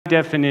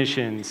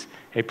definitions,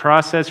 a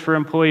process for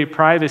employee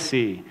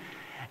privacy,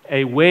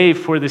 a way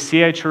for the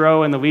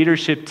CHRO and the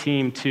leadership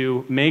team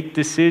to make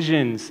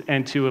decisions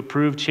and to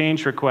approve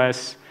change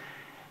requests,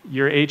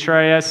 your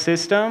HRIS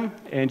system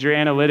and your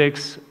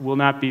analytics will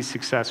not be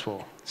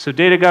successful. So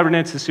data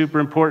governance is super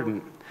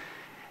important.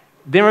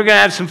 Then we're going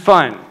to have some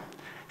fun.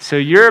 So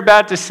you're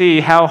about to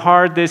see how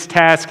hard this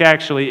task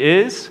actually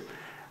is.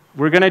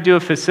 We're going to do a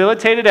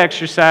facilitated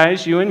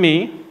exercise, you and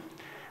me,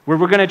 where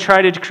we're going to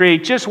try to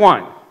create just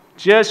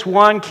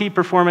one key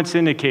performance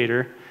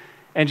indicator,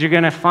 and you're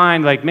going to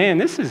find, like, man,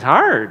 this is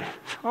hard.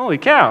 Holy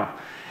cow.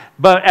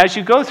 But as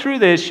you go through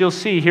this, you'll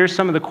see here's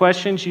some of the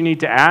questions you need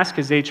to ask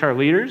as HR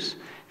leaders.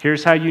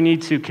 Here's how you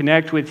need to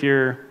connect with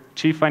your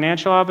chief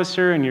financial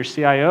officer and your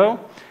CIO.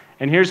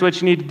 And here's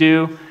what you need to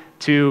do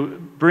to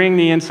bring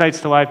the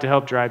insights to life to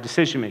help drive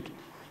decision making.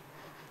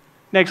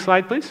 Next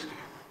slide, please.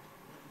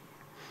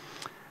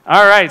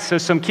 All right, so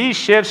some key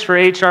shifts for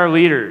HR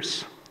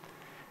leaders.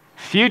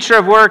 Future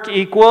of work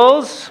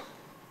equals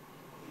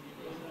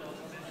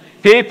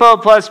people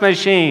plus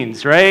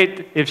machines,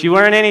 right? If you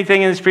learn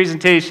anything in this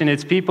presentation,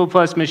 it's people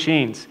plus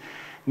machines.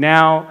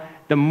 Now,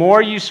 the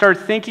more you start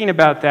thinking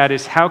about that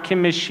is how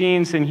can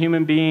machines and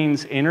human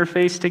beings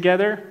interface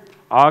together,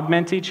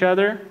 augment each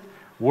other,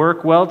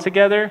 work well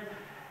together,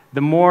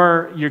 the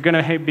more you're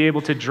going to be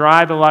able to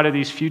drive a lot of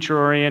these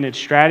future-oriented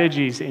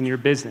strategies in your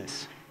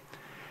business.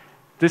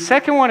 The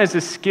second one is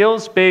a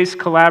skills-based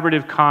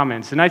collaborative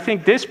commons, and I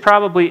think this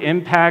probably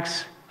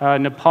impacts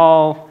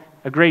Nepal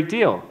a great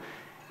deal,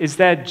 is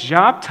that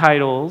job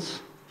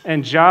titles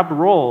and job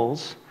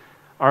roles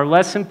are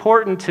less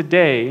important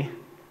today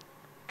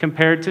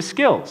compared to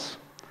skills.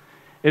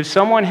 If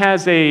someone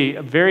has a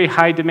very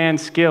high-demand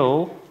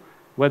skill,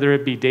 whether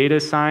it be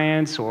data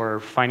science or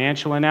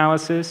financial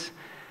analysis,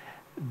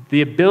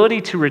 the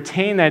ability to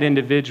retain that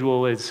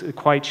individual is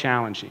quite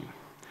challenging.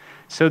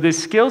 So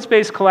this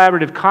skills-based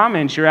collaborative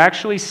commons, you're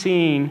actually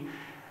seeing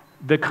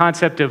the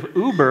concept of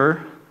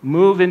Uber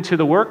move into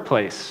the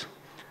workplace,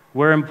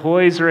 where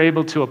employees are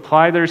able to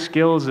apply their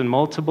skills in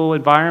multiple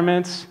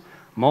environments,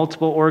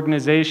 multiple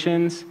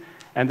organizations,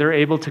 and they're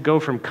able to go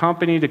from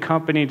company to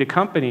company to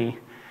company.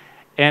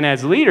 And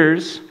as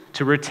leaders,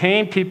 to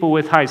retain people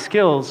with high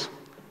skills,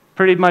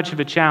 pretty much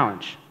of a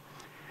challenge.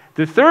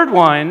 The third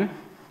one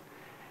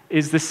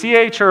is the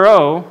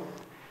CHRO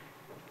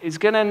is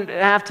going to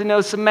have to know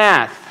some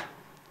math.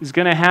 Is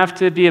going to have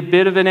to be a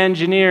bit of an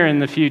engineer in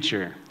the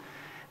future.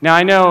 Now,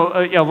 I know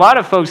a lot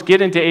of folks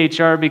get into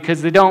HR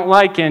because they don't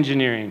like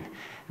engineering.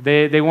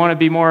 They want to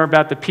be more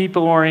about the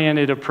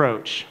people-oriented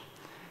approach,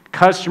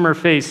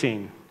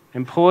 customer-facing,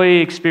 employee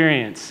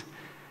experience.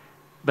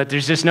 But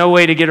there's just no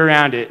way to get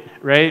around it,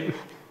 right?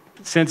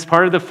 Since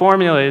part of the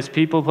formula is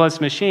people plus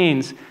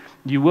machines,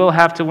 you will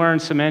have to learn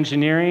some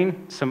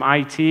engineering, some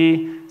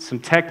IT, some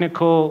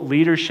technical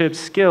leadership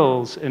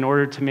skills in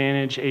order to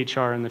manage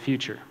HR in the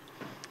future.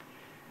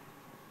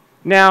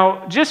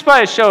 Now, just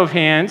by a show of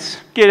hands,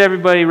 get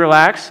everybody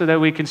relaxed so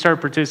that we can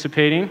start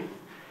participating.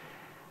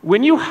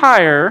 When you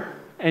hire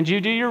and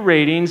you do your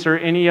ratings or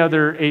any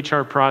other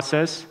HR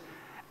process,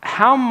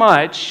 how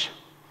much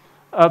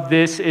of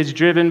this is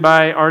driven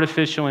by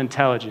artificial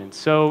intelligence?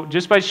 So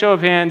just by show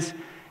of hands,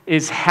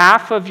 is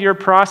half of your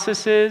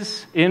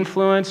processes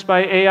influenced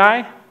by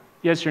AI?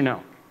 Yes or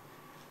no?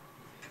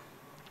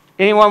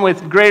 Anyone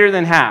with greater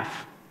than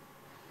half?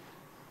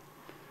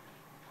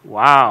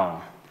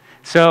 Wow.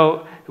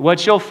 So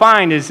what you'll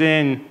find is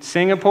in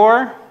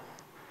Singapore,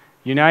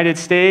 United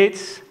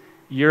States,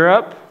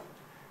 Europe,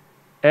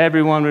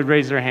 everyone would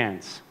raise their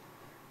hands.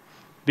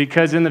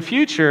 Because in the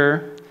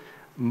future,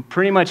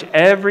 pretty much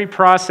every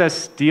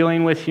process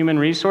dealing with human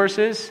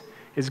resources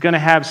is going to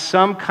have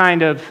some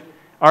kind of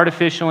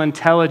artificial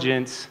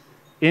intelligence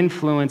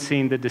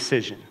influencing the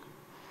decision.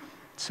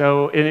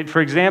 So,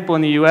 for example,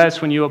 in the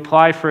US, when you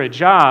apply for a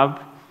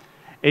job,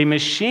 a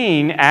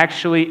machine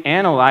actually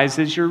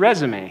analyzes your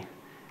resume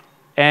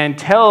and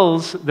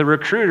tells the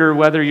recruiter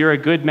whether you're a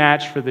good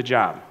match for the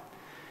job.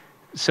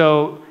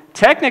 So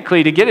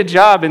technically, to get a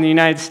job in the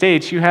United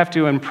States, you have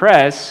to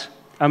impress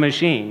a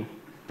machine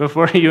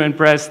before you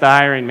impress the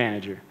hiring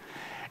manager.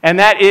 And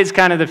that is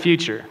kind of the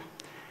future.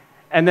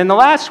 And then the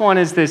last one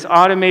is this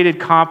automated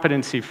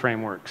competency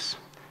frameworks.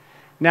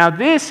 Now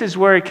this is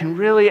where it can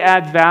really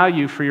add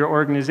value for your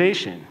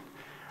organization.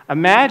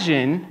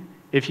 Imagine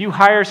if you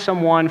hire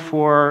someone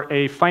for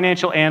a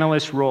financial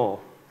analyst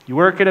role. You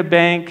work at a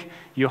bank,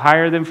 you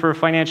hire them for a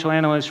financial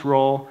analyst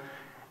role,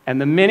 and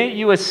the minute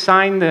you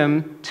assign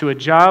them to a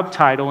job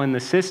title in the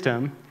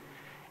system,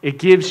 it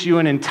gives you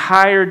an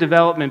entire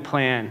development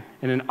plan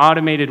in an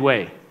automated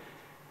way.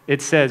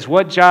 It says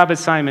what job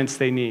assignments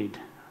they need,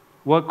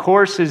 what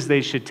courses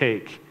they should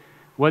take,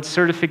 what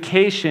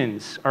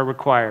certifications are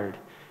required,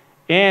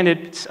 and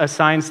it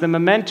assigns them a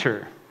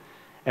mentor,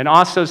 and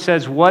also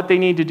says what they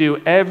need to do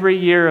every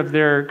year of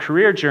their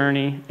career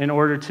journey in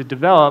order to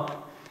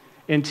develop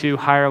into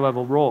higher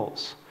level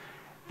roles.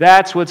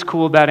 That's what's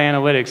cool about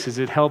analytics, is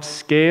it helps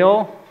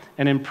scale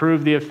and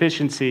improve the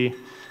efficiency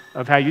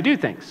of how you do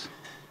things.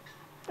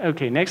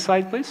 Okay, next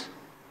slide, please.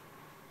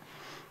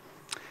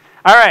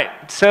 All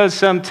right, so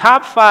some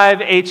top 5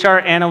 HR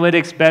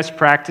analytics best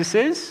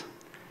practices.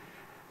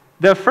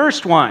 The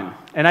first one,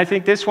 and I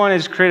think this one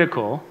is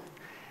critical,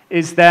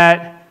 is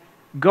that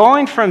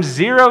going from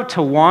 0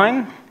 to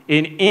 1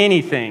 in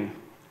anything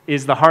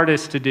is the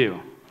hardest to do,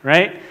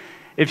 right?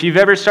 If you've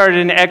ever started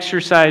an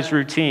exercise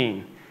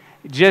routine,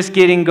 just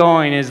getting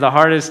going is the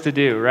hardest to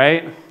do,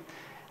 right?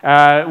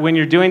 When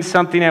you're doing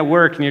something at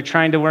work and you're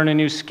trying to learn a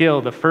new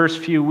skill, the first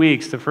few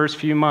weeks, the first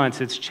few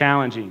months, it's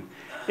challenging.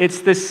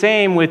 It's the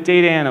same with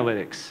data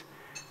analytics.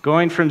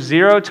 Going from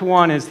 0 to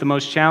 1 is the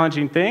most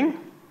challenging thing.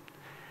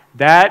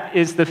 That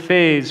is the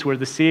phase where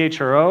the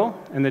CHRO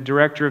and the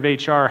director of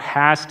HR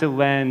has to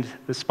lend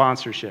the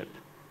sponsorship.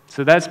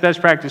 So that's best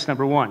practice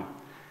number 1.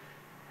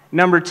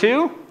 Number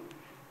 2,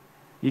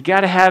 you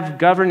got to have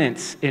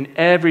governance in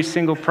every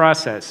single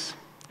process.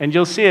 And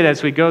you'll see it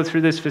as we go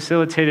through this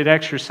facilitated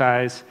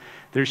exercise.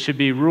 There should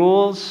be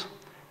rules,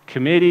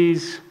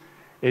 committees.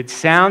 It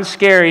sounds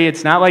scary.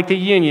 It's not like the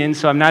union,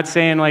 so I'm not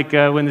saying like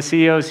when the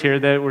CEO's here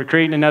that we're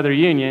creating another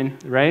union,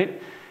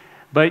 right?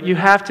 But you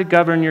have to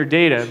govern your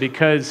data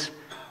because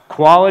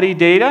quality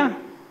data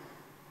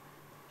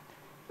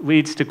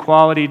leads to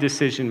quality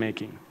decision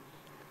making.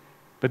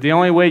 But the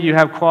only way you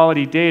have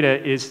quality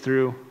data is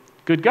through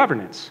good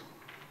governance.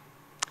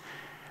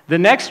 The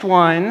next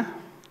one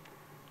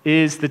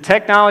is the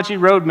technology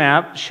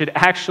roadmap should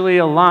actually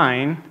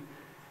align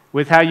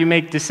with how you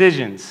make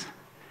decisions.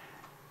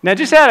 Now,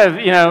 just out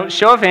of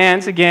show of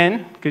hands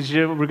again, because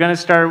we're going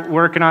to start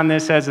working on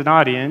this as an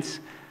audience.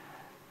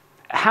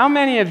 How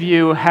many of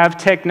you have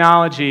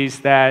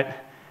technologies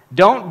that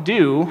don't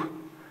do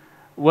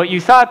what you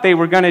thought they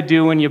were going to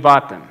do when you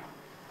bought them?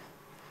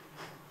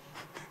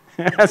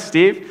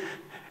 Steve?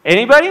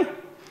 Anybody?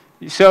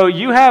 So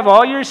you have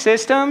all your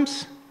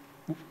systems.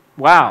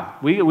 Wow,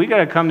 we got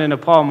to come to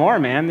Nepal more,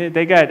 man.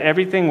 They got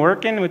everything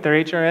working with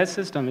their HRS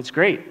system. It's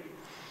great.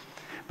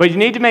 But you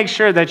need to make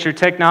sure that your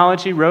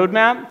technology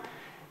roadmap,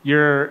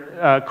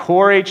 your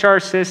core HR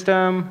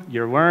system,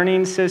 your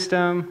learning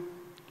system,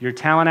 your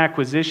talent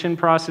acquisition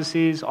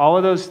processes, all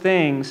of those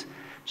things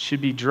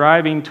should be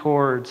driving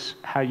towards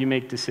how you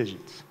make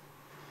decisions.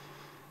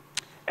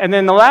 And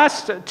then the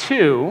last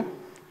 2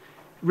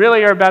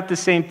 really are about the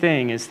same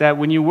thing, is that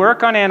when you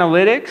work on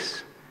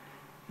analytics,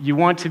 you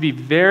want to be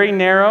very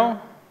narrow,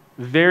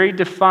 very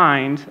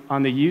defined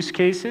on the use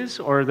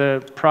cases or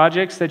the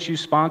projects that you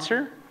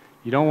sponsor.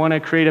 You don't want to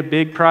create a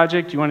big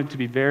project. You want it to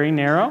be very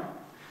narrow.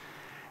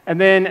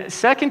 And then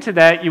second to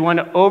that, you want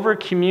to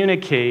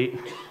over-communicate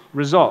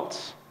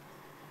results.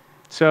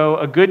 So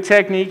a good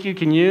technique you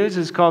can use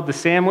is called the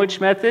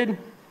sandwich method.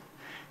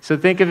 So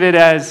think of it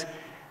as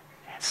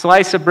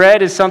slice of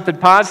bread is something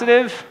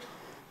positive.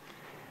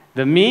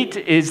 The meat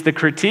is the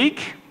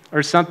critique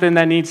or something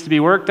that needs to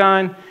be worked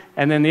on.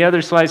 And then the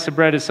other slice of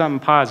bread is something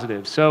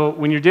positive. So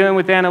when you're dealing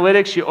with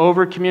analytics, you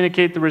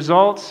over-communicate the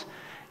results.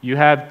 You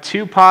have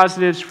 2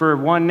 positives for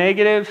 1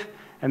 negative,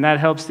 and that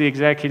helps the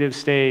executive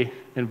stay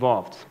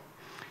involved.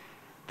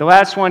 The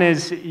last one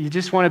is you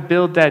just want to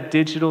build that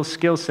digital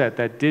skill set,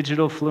 that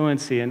digital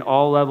fluency in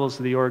all levels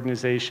of the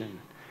organization.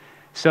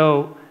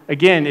 So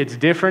again, it's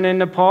different in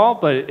Nepal,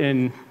 but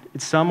in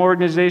some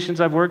organizations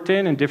I've worked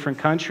in different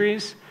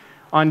countries,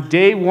 on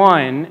day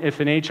 1, if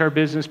an HR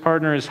business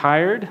partner is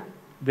hired,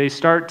 they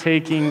start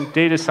taking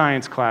data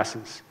science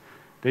classes.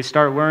 They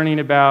start learning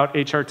about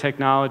HR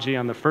technology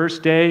on the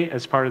first day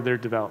as part of their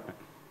development.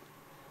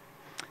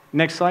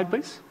 Next slide,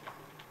 please.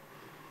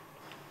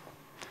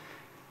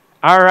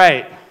 All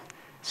right.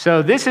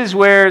 So this is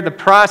where the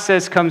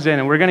process comes in,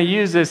 and we're going to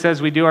use this as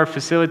we do our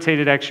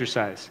facilitated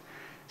exercise.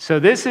 So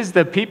this is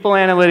the people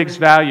analytics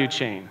value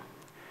chain.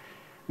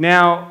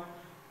 Now,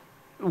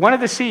 one of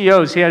the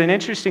CEOs, he had an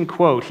interesting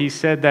quote. He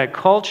said that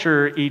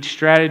culture eats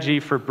strategy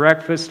for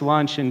breakfast,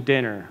 lunch, and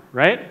dinner,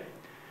 right?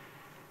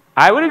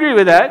 I would agree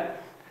with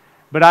that,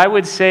 but I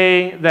would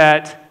say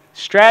that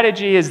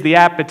strategy is the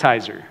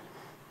appetizer.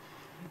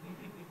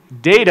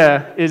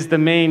 Data is the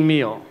main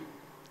meal,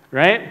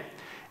 right?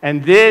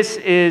 And this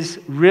is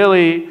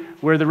really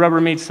where the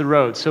rubber meets the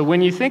road. So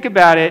when you think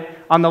about it,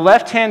 on the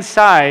left-hand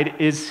side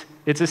it's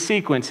a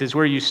sequence, is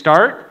where you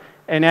start,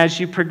 and as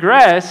you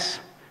progress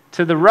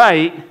to the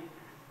right,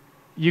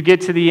 you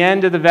get to the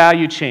end of the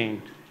value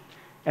chain,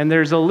 and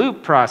there's a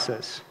loop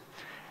process.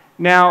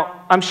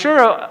 Now, I'm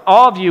sure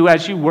all of you,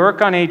 as you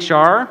work on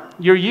HR,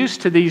 you're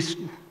used to these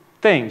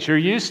things. You're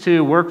used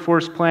to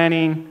workforce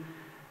planning,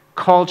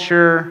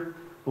 culture,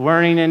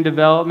 learning and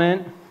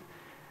development.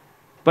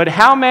 But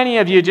how many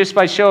of you, just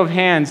by show of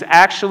hands,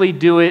 actually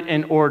do it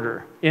in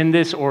order, in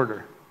this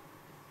order?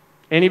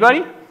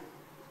 Anybody?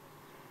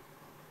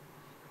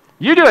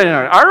 You do it in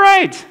order. All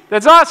right,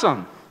 that's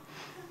awesome.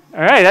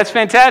 All right, that's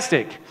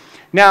fantastic.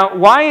 Now,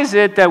 why is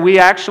it that we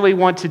actually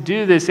want to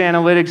do this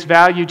analytics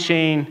value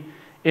chain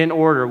in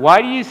order?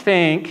 Why do you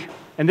think,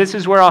 and this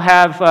is where I'll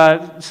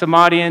have some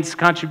audience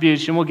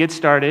contribution, we'll get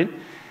started.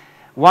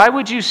 Why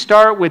would you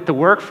start with the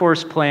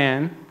workforce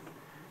plan,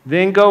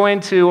 then go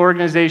into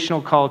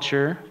organizational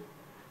culture,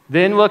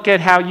 then look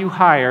at how you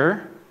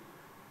hire,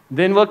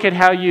 then look at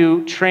how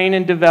you train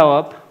and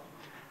develop,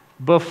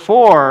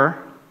 before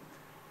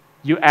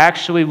you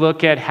actually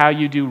look at how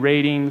you do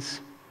ratings,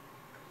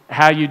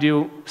 how you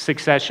do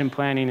succession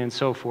planning, and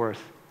so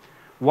forth.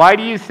 Why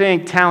do you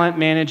think talent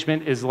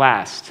management is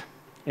last?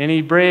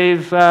 Any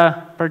brave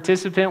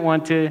participant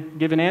want to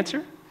give an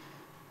answer?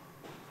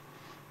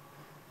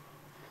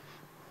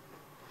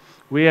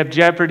 We have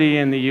Jeopardy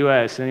in the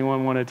US.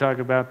 Anyone want to talk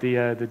about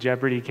the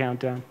Jeopardy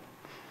countdown?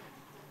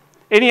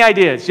 Any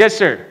ideas? Yes,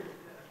 sir.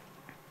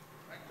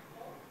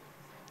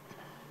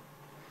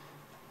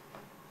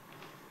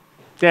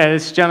 Yeah,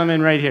 this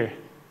gentleman right here.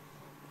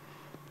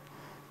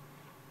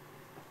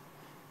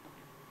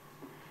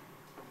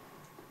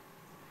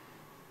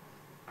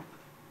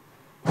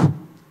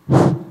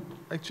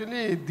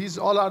 Actually, these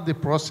all are the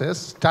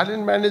process.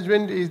 Talent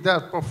management is the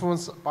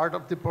performance part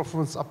of the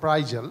performance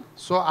appraisal.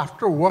 So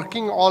after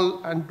working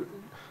all and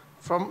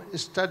from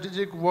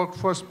strategic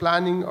workforce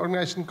planning,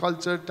 organization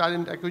culture,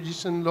 talent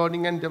acquisition,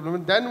 learning and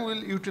development, then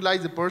we'll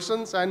utilize the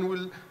persons and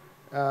we'll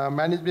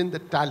management the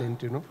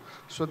talent, you know.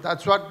 So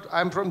that's what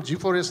I'm from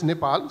G4S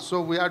Nepal.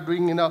 So we are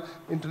doing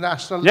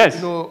international,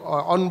 yes,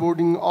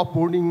 onboarding,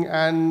 offboarding,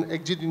 and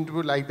exit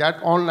interview like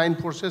that. Online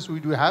process we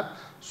do have.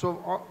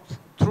 So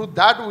through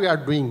that we are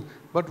doing,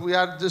 but we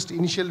are just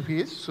initial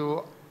phase.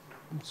 So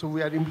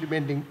we are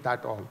implementing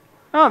that all.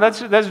 Oh, that's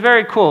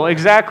very cool.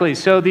 Exactly.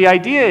 So the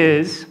idea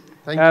is,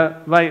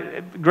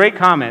 great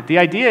comment. The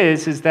idea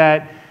is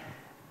that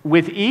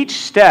with each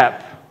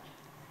step,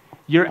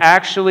 you're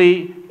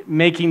actually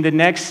making the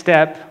next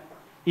step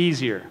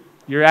easier.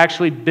 You're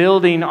actually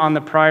building on the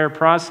prior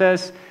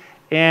process,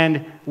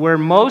 and where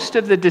most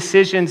of the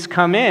decisions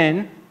come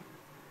in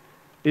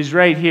is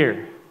right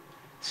here.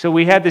 So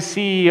we had the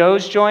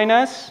CEOs join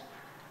us.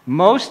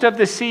 Most of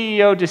the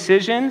CEO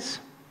decisions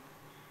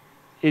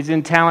is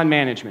in talent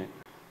management.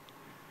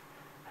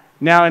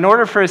 Now, in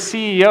order for a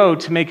CEO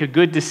to make a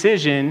good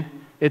decision,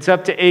 it's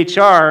up to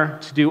HR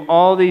to do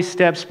all these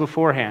steps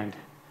beforehand,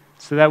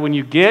 so that when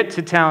you get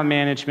to talent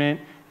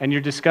management and you're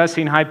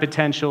discussing high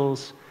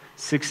potentials,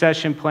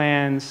 succession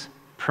plans,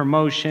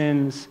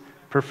 promotions,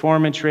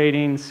 performance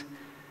ratings,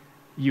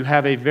 you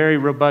have a very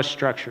robust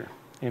structure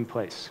in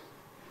place.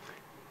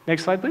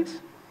 Next slide, please.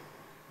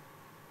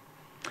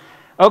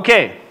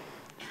 Okay,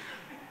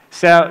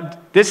 so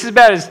this is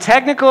about as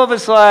technical of a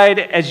slide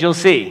as you'll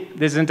see,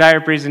 this entire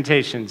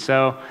presentation.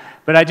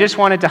 But I just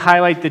wanted to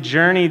highlight the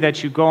journey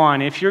that you go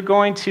on. If you're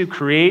going to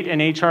create an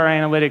HR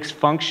analytics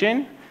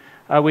function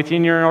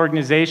within your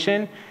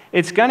organization,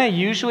 it's going to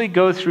usually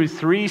go through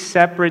 3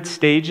 separate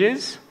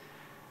stages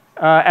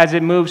as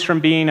it moves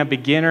from being a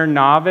beginner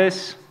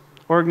novice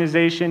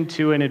organization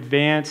to an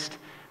advanced,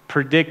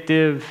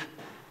 predictive,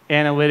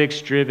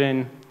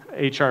 analytics-driven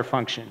HR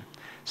function.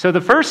 So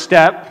the first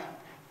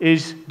step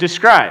is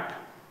describe.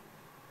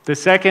 The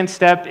second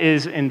step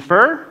is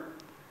infer.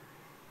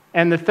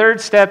 And the third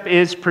step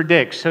is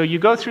predict. So you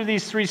go through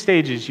these 3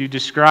 stages. You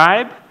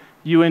describe,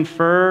 you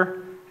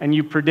infer, and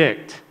you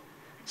predict.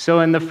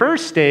 So in the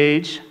first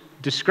stage,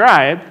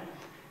 describe,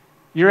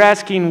 you're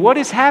asking what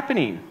is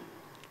happening?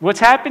 What's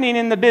happening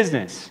in the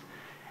business?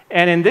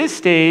 And in this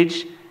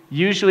stage,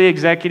 usually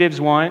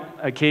executives want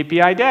a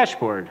KPI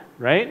dashboard,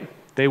 right?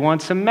 They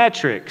want some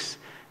metrics.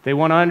 They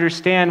want to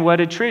understand what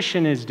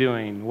attrition is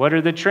doing, what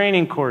are the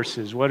training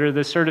courses, what are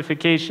the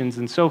certifications,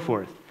 and so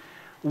forth.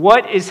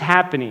 What is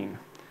happening?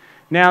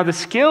 Now, the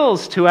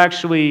skills to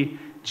actually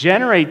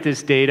generate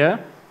this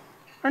data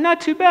are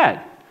not too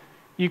bad.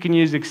 You can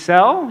use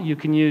Excel, you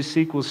can use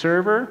SQL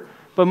Server,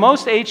 but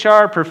most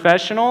HR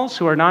professionals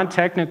who are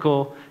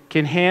non-technical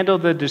can handle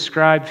the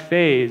described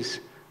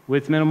phase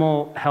with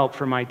minimal help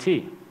from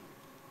IT.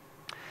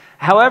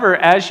 However,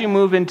 as you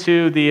move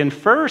into the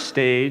infer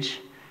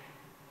stage,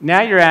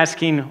 now you're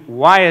asking,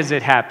 why is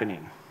it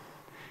happening?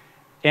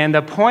 And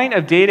the point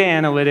of data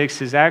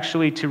analytics is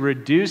actually to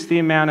reduce the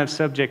amount of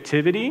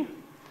subjectivity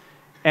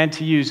and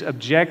to use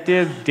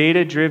objective,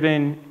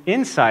 data-driven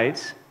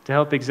insights to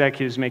help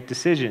executives make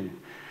decisions.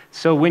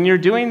 So when you're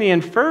doing the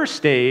infer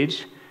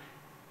stage,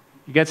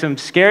 you get some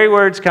scary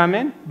words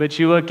coming, but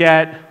you look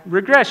at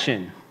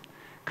regression,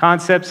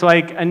 concepts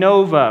like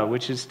ANOVA,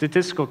 which is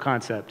statistical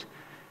concept,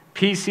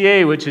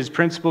 PCA, which is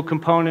principal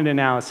component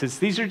analysis.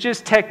 These are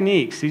just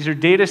techniques. These are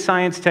data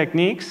science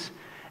techniques.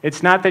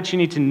 It's not that you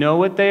need to know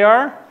what they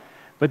are,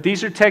 but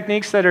these are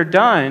techniques that are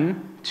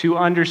done to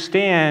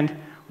understand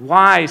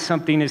why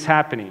something is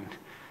happening.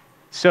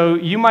 So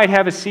you might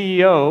have a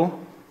CEO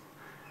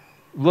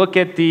look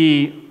at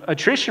the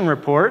attrition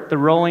report, the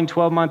rolling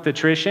 12-month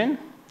attrition,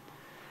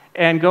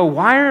 and go,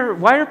 why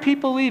are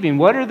people leaving?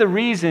 What are the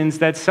reasons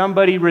that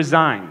somebody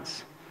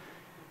resigns?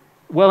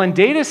 Well, in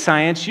data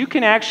science, you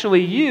can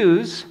actually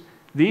use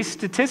these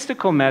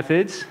statistical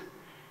methods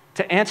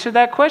to answer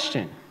that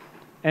question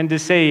and to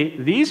say,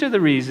 these are the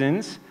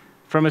reasons,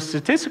 from a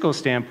statistical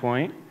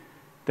standpoint,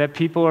 that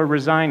people are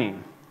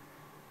resigning.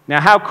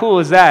 Now, how cool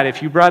is that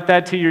if you brought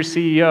that to your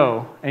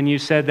CEO and you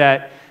said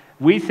that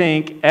we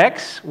think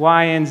X,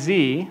 Y, and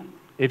Z,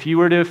 if you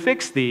were to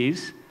fix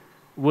these,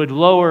 would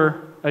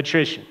lower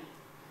attrition?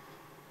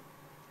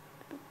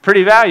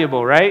 Pretty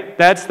valuable, right?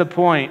 That's the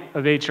point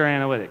of HR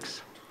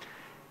analytics.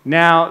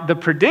 Now, the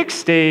predict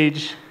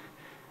stage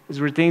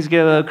is where things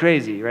get a little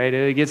crazy, right?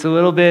 It gets a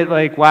little bit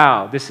like,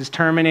 wow, this is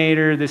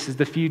Terminator, this is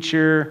the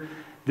future,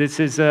 this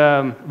is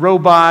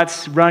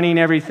robots running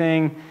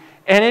everything.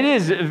 And it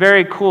is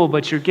very cool,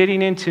 but you're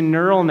getting into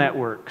neural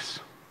networks.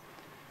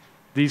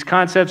 These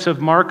concepts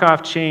of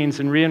Markov chains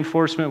and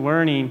reinforcement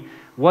learning,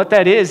 what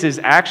that is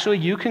actually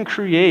you can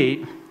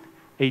create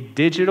a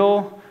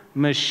digital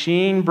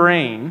machine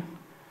brain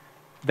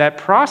that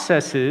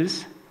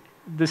processes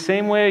the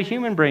same way a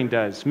human brain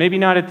does. Maybe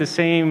not at the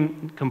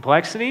same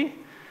complexity,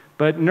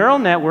 but neural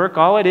network,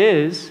 all it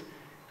is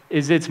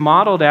it's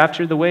modeled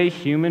after the way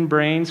human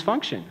brains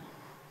function.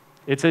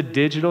 It's a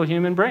digital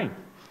human brain.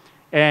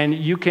 And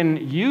you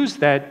can use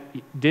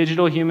that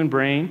digital human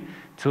brain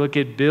to look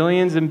at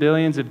billions and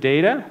billions of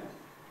data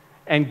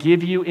and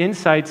give you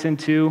insights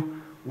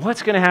into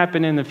what's going to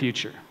happen in the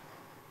future.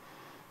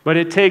 But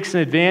it takes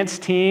an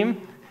advanced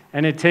team,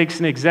 and it takes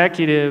an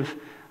executive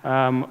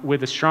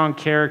with a strong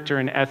character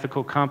and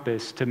ethical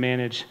compass to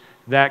manage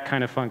that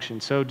kind of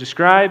function. So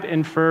describe,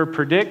 infer,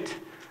 predict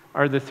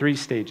are the 3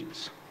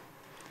 stages.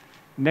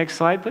 Next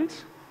slide,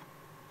 please.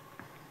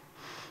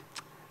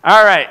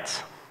 All right.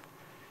 Does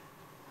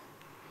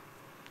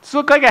this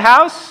look like a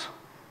house?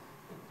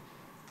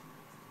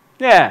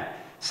 Yeah.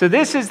 So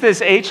this is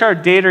this HR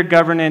data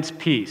governance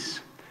piece.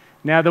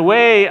 Now, the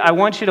way I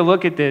want you to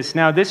look at this,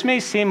 now this may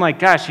seem like,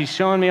 gosh, he's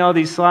showing me all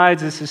these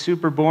slides, this is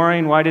super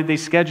boring, why did they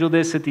schedule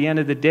this at the end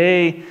of the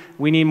day?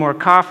 We need more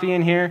coffee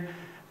in here.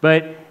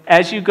 But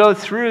as you go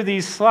through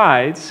these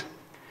slides,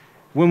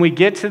 when we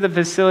get to the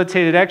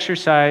facilitated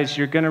exercise,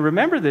 you're going to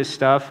remember this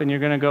stuff and you're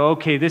going to go,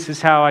 okay, this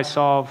is how I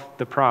solve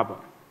the problem.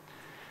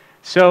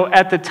 So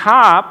at the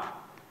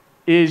top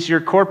is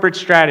your corporate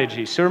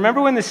strategy. So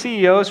remember when the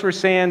CEOs were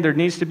saying there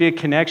needs to be a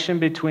connection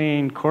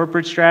between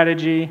corporate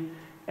strategy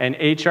and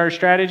HR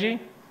strategy?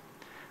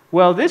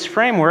 Well, this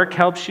framework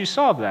helps you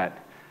solve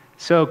that.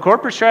 So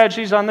corporate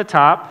strategy is on the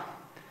top.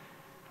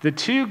 The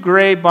 2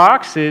 gray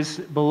boxes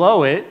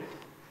below it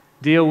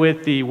deal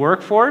with the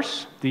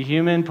workforce, the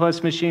human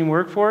plus machine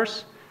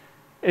workforce,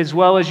 as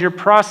well as your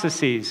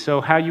processes,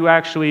 so how you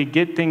actually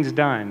get things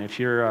done. If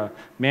you're a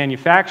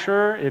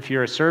manufacturer, if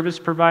you're a service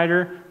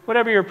provider,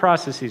 whatever your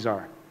processes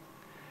are.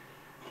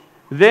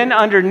 Then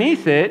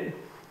underneath it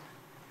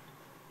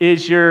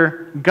is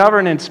your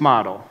governance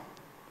model.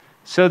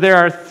 So there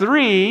are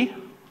 3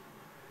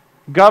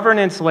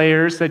 governance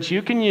layers that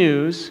you can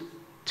use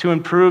to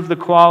improve the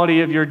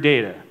quality of your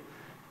data.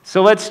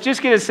 So let's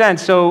just get a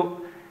sense.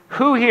 So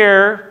who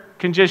here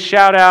can just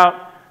shout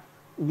out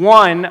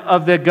one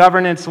of the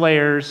governance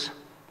layers,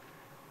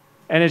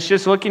 and it's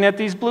just looking at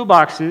these blue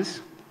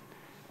boxes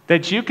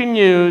that you can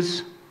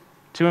use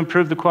to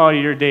improve the quality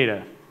of your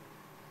data?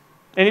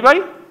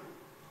 Anybody?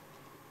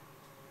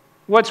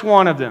 What's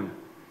one of them?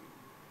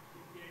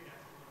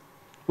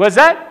 What's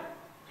that?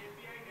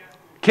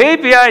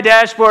 KPI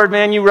dashboard,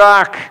 man, you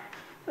rock.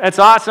 That's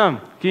awesome.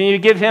 Can you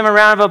give him a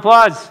round of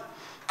applause?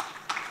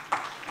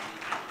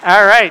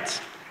 All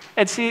right.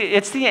 And see,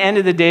 it's the end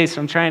of the day,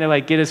 so I'm trying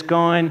to get us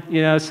going,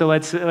 so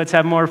let's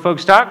have more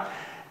folks talk.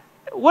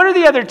 What are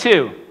the other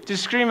 2?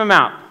 Just scream them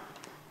out.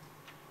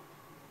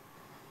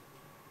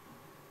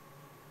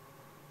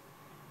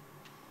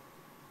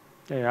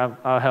 There,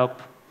 I'll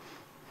help.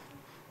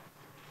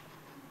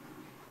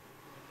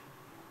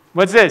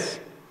 What's this?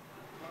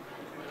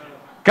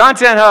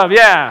 Content Hub,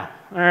 yeah.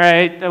 All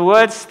right.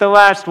 What's the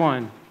last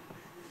one?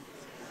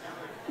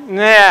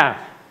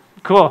 Yeah.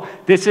 Cool.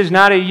 This is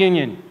not a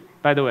union,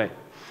 by the way.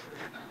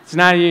 It's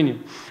not a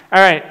union.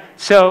 All right.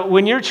 So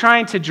when you're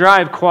trying to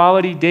drive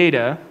quality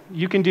data,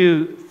 you can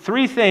do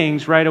 3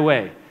 things right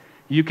away.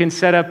 You can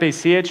set up a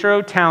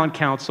CHRO talent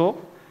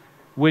council,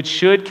 which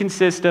should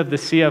consist of the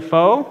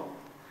CFO,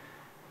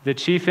 the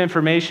Chief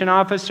Information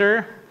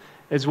Officer,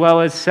 as well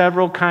as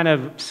several kind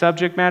of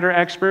subject matter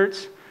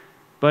experts.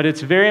 But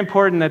it's very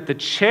important that the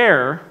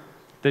chair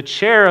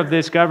of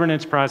this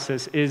governance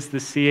process is the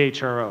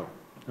CHRO,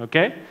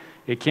 okay?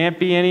 It can't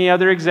be any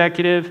other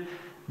executive.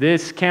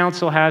 This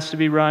council has to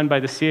be run by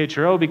the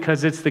CHRO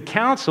because it's the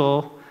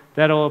council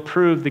that'll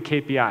approve the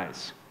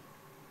KPIs.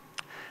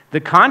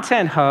 The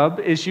Content Hub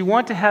is you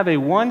want to have a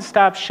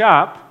one-stop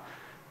shop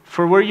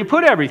for where you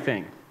put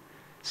everything.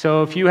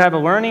 So if you have a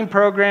learning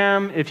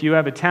program, if you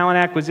have a talent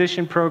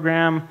acquisition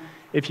program,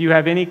 if you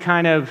have any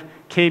kind of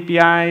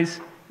KPIs,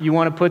 you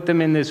want to put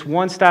them in this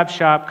one-stop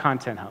shop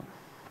Content Hub.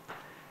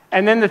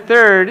 And then the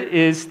third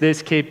is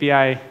this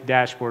KPI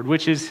dashboard,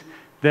 which is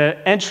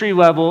the entry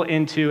level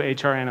into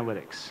HR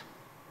analytics.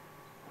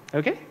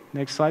 Okay,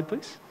 next slide,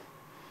 please.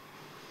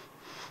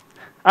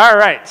 All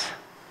right.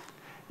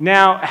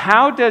 Now,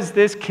 how does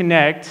this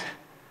connect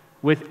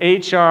with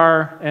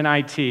HR and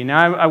IT?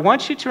 Now, I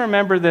want you to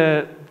remember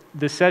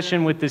the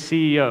session with the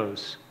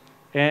CEOs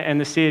and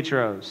the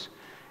CHROs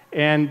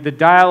and the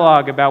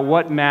dialogue about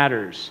what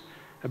matters,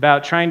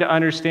 about trying to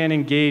understand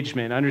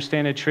engagement,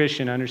 understand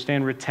attrition,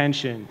 understand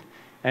retention,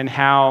 and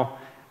how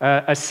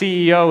a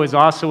CEO is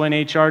also an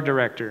HR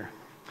director.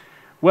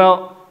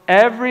 Well,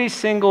 every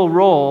single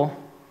role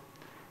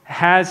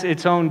has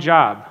its own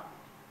job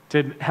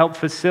to help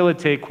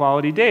facilitate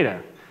quality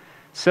data.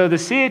 So the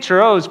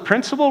CHRO's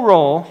principal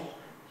role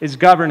is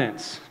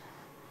governance.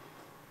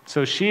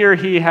 So she or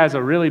he has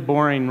a really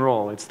boring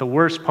role. It's the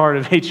worst part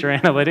of HR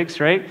analytics,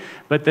 right?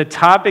 But the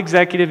top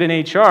executive in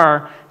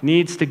HR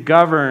needs to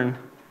govern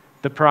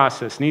the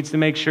process, needs to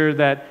make sure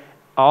that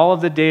all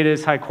of the data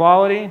is high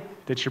quality,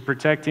 that you're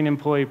protecting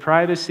employee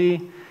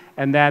privacy,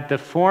 and that the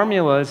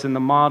formulas and the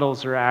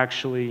models are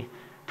actually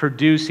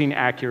producing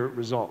accurate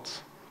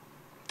results.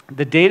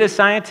 The data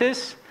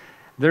scientists,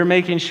 they're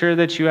making sure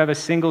that you have a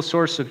single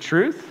source of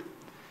truth,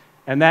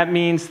 and that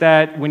means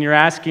that when you're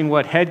asking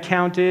what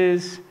headcount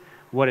is,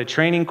 what a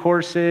training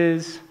course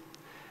is,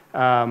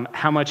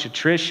 how much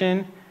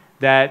attrition,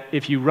 that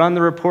if you run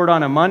the report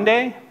on a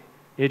Monday,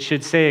 it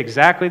should say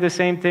exactly the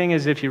same thing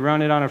as if you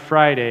run it on a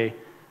Friday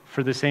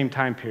for the same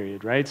time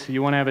period, right? So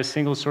you want to have a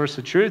single source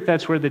of truth.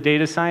 That's where the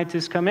data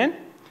scientists come in.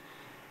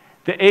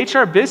 The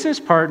HR business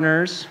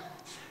partners,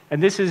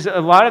 and this is a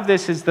lot of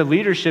this is the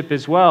leadership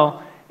as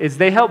well, is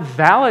they help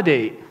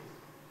validate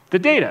the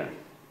data,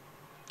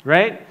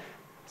 right?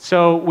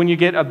 So when you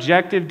get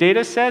objective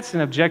data sets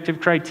and objective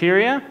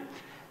criteria,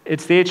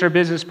 it's the HR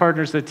business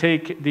partners that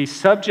take the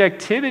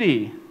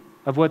subjectivity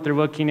of what they're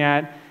looking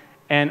at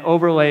and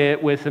overlay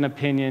it with an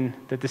opinion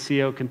that the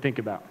CEO can think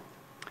about.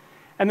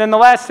 And then the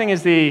last thing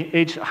is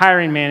the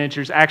hiring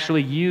managers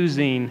actually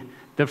using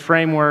the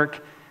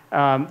framework,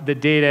 the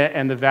data,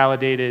 and the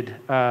validated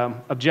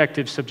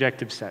objective,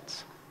 subjective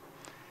sets.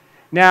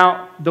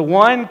 Now, the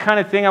one kind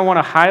of thing I want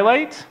to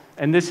highlight,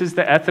 and this is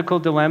the ethical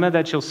dilemma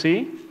that you'll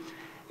see,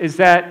 is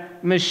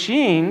that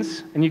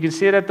machines, and you can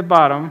see it at the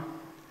bottom,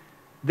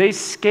 they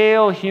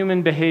scale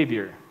human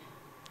behavior,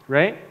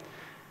 right?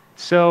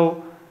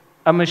 So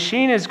a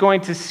machine is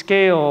going to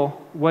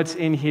scale what's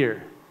in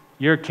here,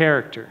 your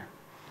character.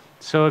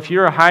 So if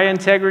you're a high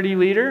integrity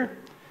leader,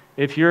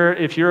 if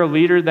you're a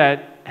leader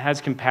that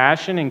has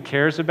compassion and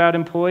cares about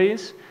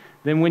employees,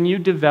 then when you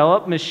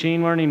develop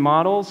machine learning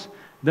models,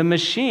 the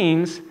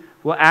machines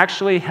will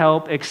actually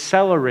help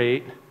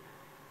accelerate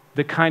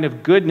the kind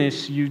of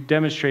goodness you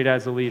demonstrate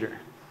as a leader.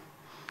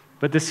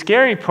 But the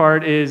scary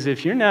part is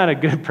if you're not a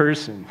good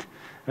person,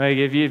 like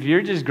if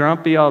you're just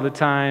grumpy all the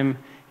time,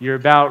 you're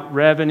about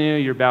revenue,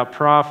 you're about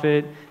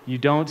profit, you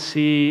don't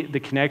see the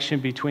connection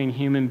between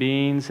human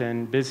beings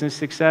and business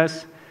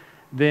success,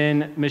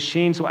 then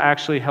machines will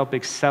actually help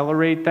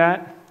accelerate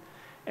that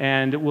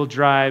and will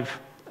drive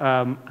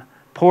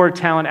poor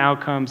talent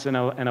outcomes and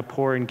a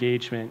poor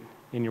engagement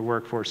in your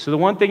workforce. So the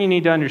one thing you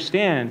need to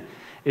understand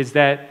is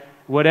that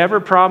whatever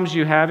problems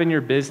you have in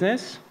your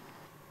business,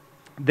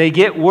 they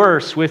get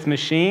worse with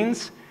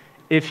machines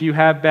if you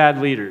have bad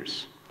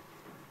leaders.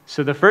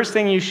 So the first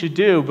thing you should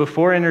do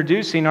before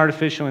introducing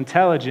artificial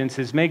intelligence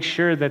is make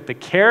sure that the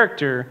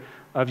character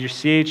of your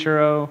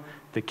CHRO,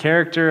 the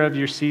character of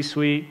your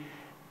C-suite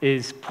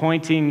is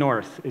pointing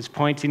north, is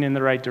pointing in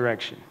the right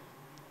direction.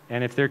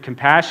 And if they're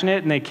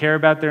compassionate and they care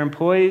about their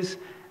employees,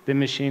 then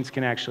machines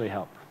can actually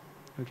help.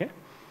 Okay?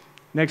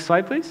 Next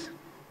slide, please.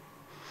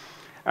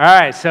 All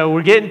right, so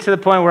we're getting to the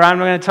point where I'm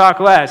going to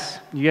talk less.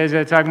 You guys got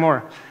to talk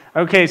more.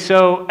 Okay,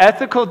 so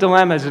ethical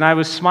dilemmas, and I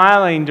was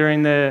smiling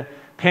during the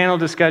panel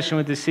discussion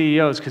with the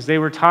CEOs because they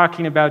were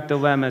talking about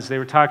dilemmas, they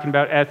were talking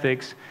about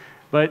ethics,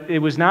 but it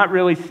was not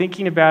really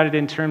thinking about it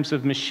in terms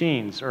of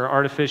machines or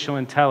artificial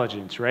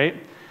intelligence, right?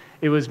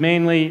 It was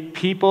mainly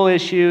people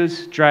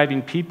issues,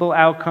 driving people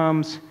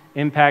outcomes,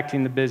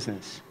 impacting the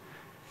business.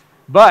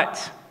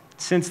 But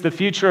since the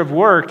future of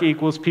work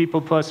equals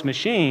people plus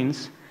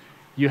machines,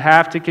 you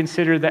have to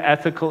consider the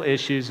ethical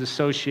issues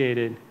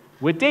associated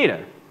with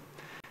data.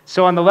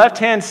 So on the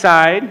left-hand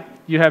side,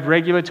 you have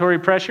regulatory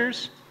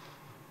pressures.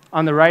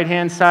 On the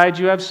right-hand side,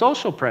 you have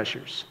social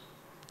pressures.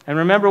 And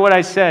remember what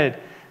I said,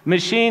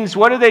 machines,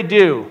 what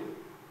do?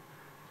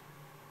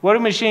 What do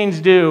machines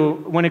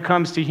do when it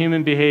comes to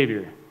human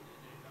behavior?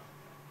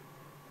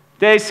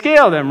 They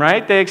scale them,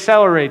 right? They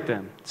accelerate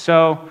them.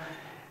 So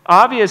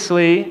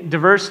obviously,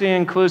 diversity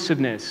and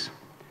inclusiveness.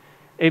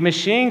 A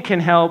machine can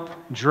help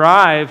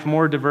drive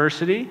more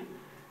diversity.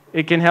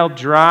 It can help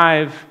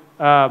drive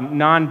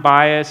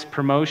non-biased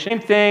promotion. Same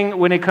thing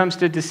when it comes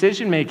to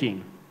decision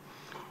making.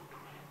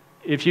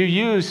 If you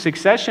use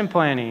succession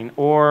planning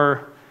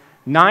or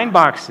 9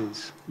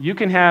 boxes, you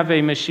can have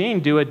a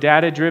machine do a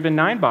data-driven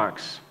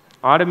 9-box.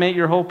 Automate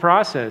your whole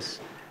process.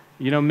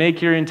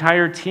 Make your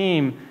entire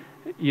team,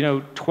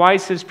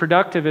 twice as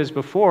productive as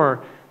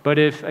before. But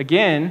if,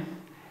 again,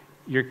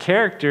 your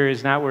character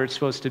is not where it's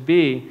supposed to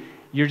be,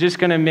 you're just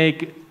going to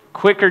make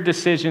quicker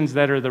decisions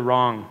that are the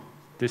wrong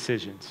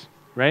decisions,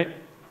 right?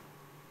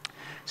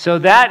 So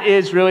that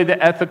is really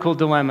the ethical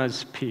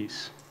dilemmas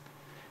piece.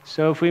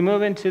 So if we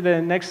move into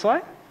the next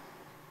slide.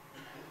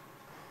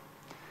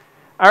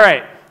 All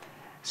right.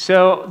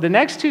 So the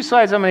next 2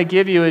 slides I'm going to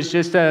give you is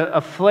just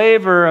a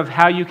flavor of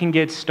how you can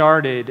get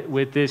started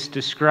with this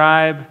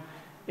describe,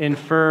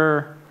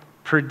 infer,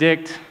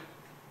 predict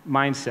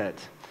mindset.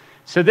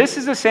 So this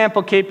is a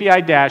sample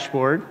KPI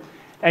dashboard.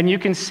 And you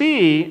can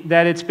see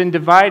that it's been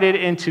divided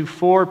into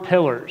 4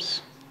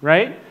 pillars,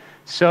 right?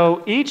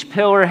 So each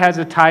pillar has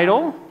a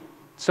title.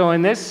 So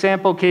in this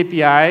sample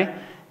KPI,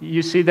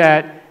 you see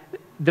that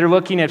they're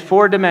looking at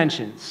 4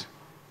 dimensions.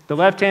 The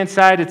left-hand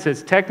side, it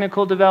says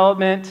technical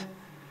development,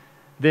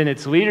 then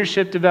it's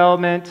leadership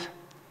development,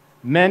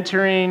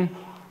 mentoring,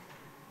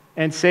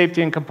 and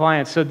safety and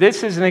compliance. So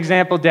this is an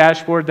example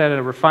dashboard that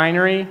a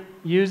refinery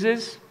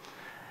uses.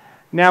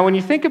 Now, when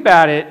you think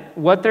about it,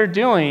 what they're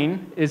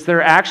doing is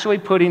they're actually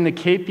putting the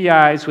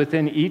KPIs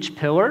within each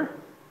pillar.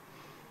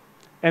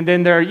 And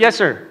then they're, yes,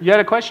 sir, you had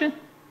a question?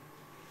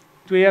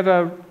 Do we have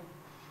a...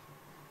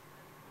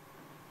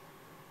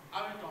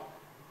 I will talk.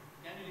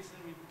 Can you listen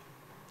to me?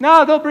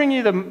 No, they'll bring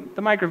you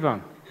the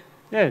microphone.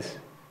 Yes.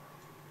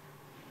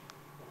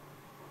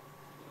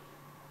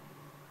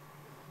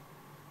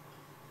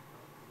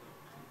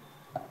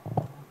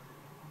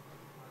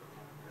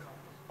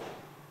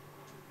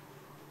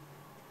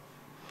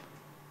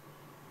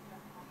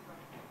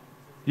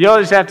 You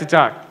always have to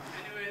talk.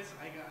 Anyways,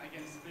 I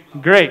can speak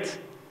now. Great.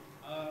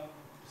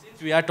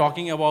 Since we are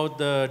talking about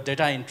the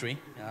data entry,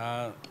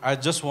 I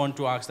just want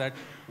to ask that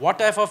what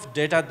type of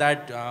data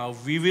that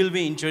we will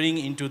be entering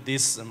into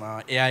this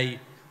AI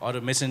or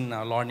machine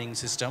learning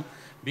system?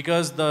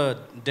 Because the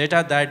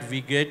data that we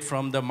get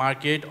from the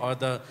market or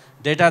the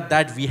data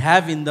that we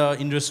have in the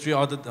industry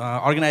or the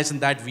organization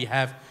that we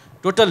have,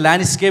 total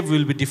landscape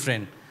will be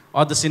different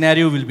or the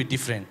scenario will be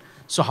different.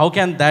 So how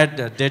can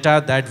that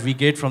data that we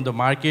get from the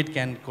market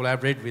can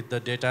collaborate with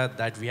the data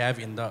that we have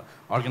in the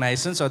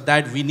organizations or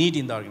that we need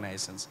in the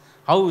organizations?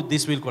 How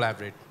this will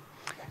collaborate?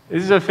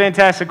 This is a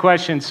fantastic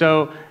question.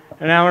 So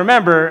now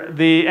remember,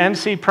 the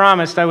MC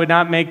promised I would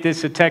not make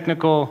this a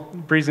technical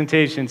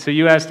presentation. So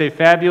you asked a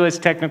fabulous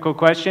technical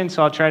question,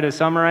 so I'll try to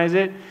summarize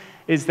it.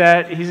 Is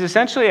that he's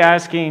essentially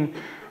asking,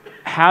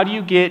 how do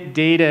you get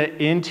data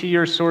into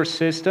your source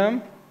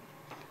system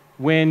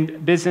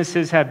when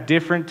businesses have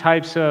different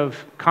types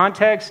of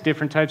contexts,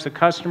 different types of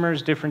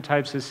customers, different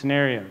types of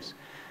scenarios?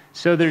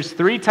 So there's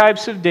 3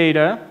 types of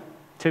data,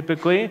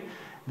 typically.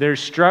 There's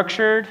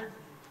structured,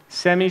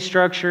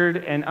 semi-structured,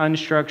 and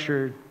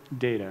unstructured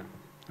data,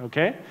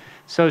 okay?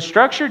 So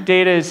structured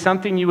data is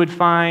something you would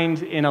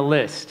find in a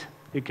list.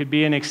 It could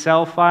be an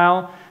Excel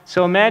file.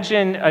 So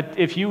imagine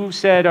if you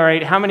said, all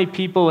right, how many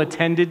people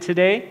attended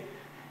today?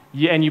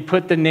 And you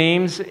put the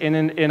names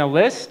in a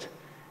list.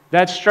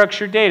 That's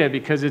structured data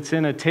because it's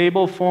in a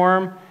table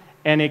form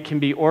and it can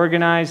be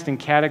organized and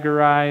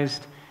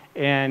categorized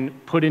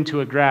and put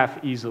into a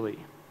graph easily,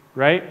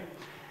 right?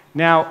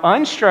 Now,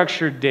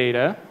 unstructured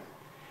data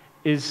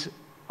is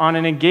on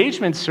an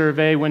engagement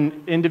survey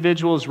when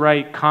individuals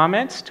write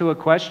comments to a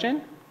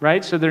question,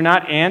 right? So they're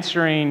not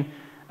answering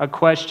a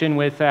question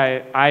with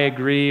I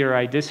agree or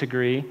I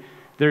disagree.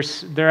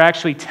 They're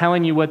actually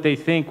telling you what they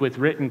think with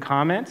written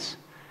comments.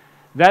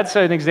 That's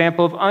an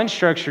example of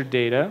unstructured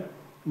data.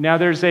 Now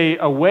there's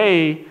a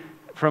way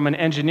from an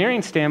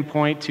engineering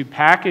standpoint to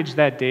package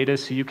that data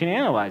so you can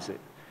analyze it.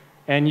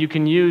 And you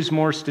can use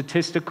more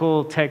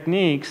statistical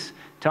techniques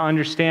to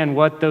understand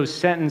what those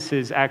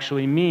sentences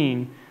actually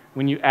mean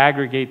when you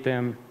aggregate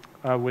them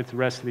with the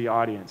rest of the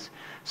audience.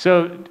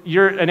 So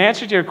an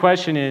answer to your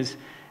question is,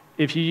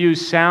 if you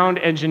use sound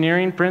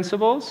engineering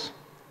principles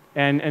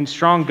and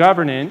strong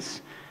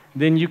governance,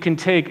 then you can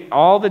take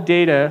all the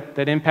data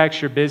that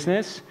impacts your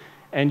business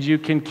and you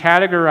can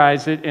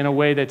categorize it in a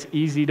way that's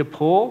easy to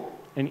pull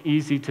and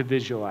easy to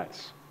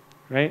visualize,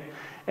 right?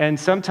 And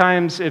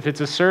sometimes if it's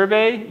a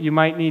survey, you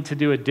might need to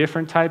do a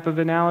different type of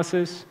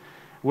analysis,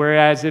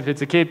 whereas if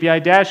it's a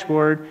KPI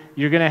dashboard,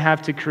 you're going to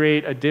have to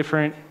create a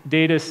different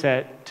data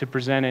set to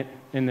present it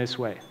in this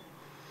way.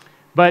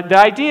 But the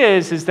idea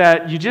is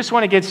that you just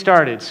want to get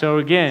started. So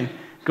again,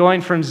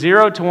 going from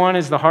 0 to 1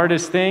 is the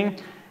hardest thing.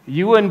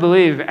 You wouldn't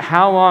believe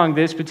how long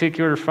this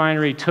particular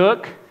refinery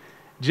took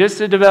just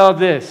to develop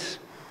this,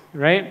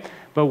 right?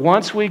 But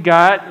once we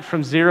got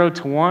from 0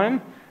 to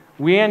 1,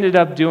 we ended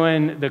up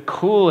doing the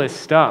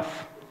coolest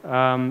stuff.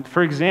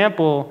 For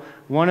example,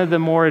 one of the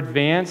more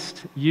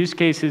advanced use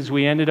cases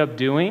we ended up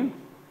doing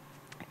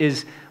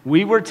is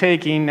we were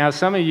taking, now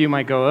some of you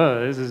might go,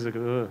 oh, this is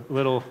a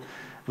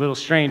little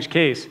strange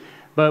case.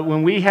 But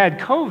when we had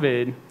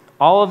COVID,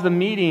 all of the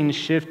meetings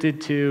shifted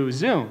to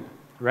Zoom,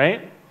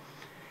 right?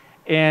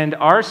 And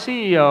our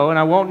CEO, and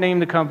I won't name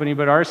the company,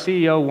 but our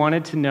CEO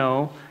wanted to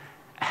know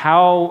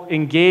how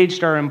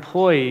engaged our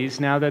employees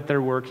now that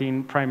they're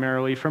working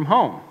primarily from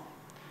home.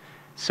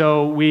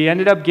 So we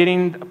ended up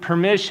getting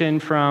permission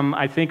from,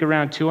 I think,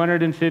 around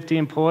 250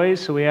 employees,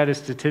 so we had a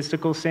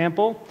statistical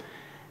sample.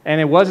 And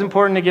it was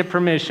important to get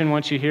permission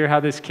once you hear how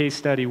this case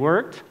study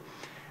worked.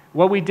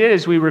 What we did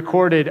is we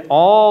recorded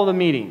all the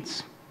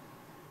meetings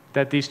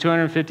that these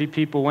 250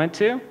 people went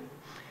to,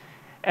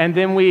 and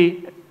then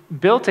we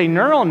built a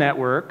neural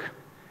network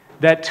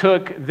that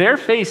took their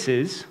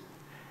faces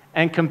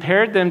and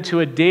compared them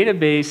to a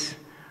database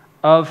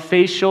of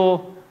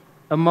facial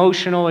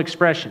emotional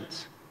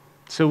expressions.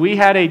 So we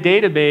had a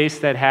database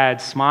that had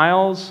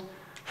smiles,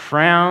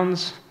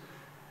 frowns,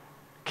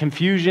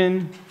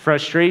 confusion,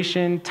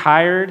 frustration,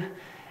 tired,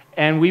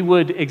 And we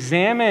would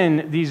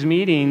examine these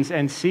meetings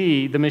and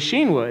see, the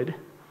machine would,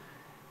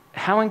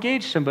 how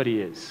engaged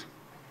somebody is,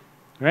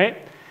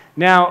 right?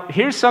 Now,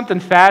 here's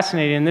something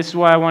fascinating, and this is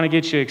why I want to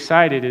get you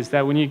excited, is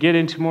that when you get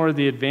into more of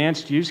the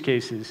advanced use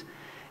cases,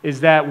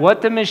 is that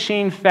what the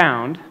machine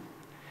found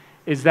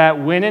is that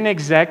when an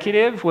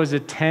executive was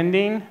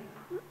attending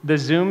the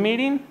Zoom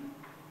meeting,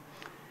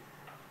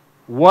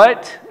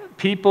 what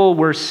people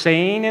were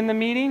saying in the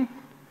meeting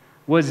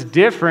was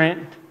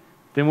different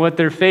than what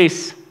their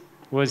face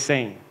was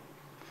saying,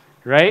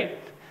 right?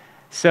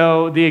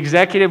 So the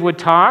executive would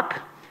talk,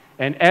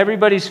 and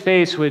everybody's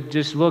face would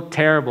just look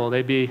terrible.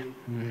 They'd be,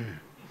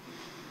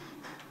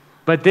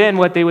 But then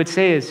what they would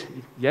say is,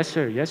 yes,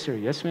 sir,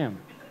 yes, ma'am.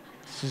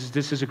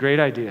 This is a great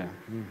idea.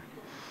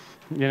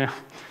 You know?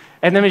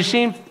 And the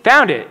machine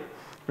found it,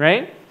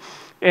 right?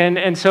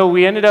 And so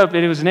we ended up,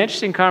 and it was an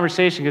interesting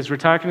conversation because we're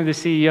talking to the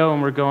CEO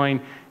and we're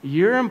going,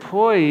 your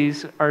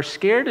employees are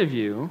scared of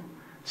you,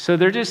 so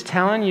they're just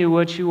telling you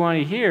what you want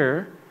to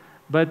hear,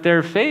 but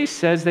their face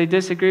says they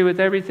disagree with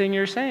everything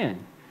you're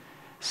saying.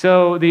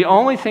 So the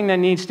only thing that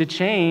needs to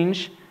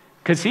change,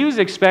 because he was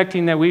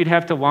expecting that we'd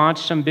have to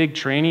launch some big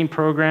training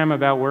program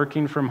about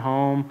working from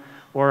home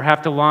or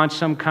have to launch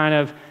some kind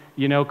of,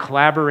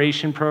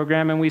 collaboration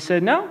program, and we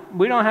said, no,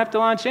 we don't have to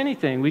launch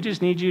anything. We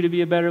just need you to be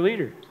a better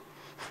leader.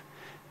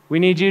 We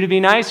need you to be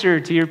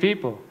nicer to your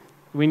people.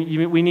 We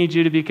need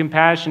you to be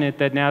compassionate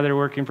that now they're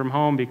working from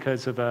home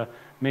because of a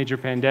major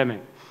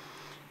pandemic.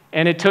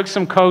 And it took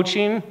some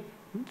coaching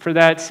for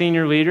that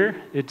senior leader.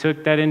 It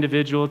took that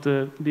individual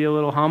to be a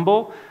little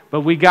humble,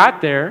 but we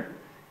got there,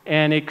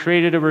 and it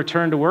created a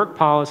return to work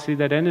policy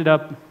that ended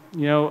up,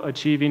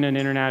 achieving an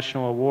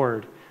international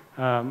award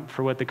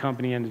for what the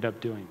company ended up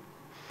doing.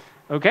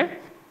 Okay?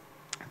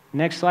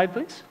 Next slide,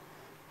 please.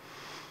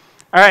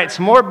 All right,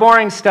 some more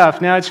boring stuff.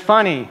 Now, it's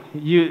funny.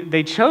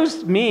 They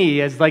chose me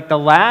as like the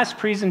last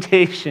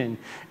presentation,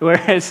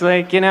 where it's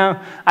like,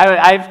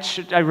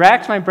 I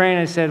racked my brain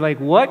and I said, like,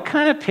 what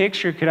kind of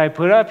picture could I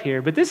put up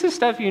here? But this is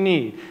stuff you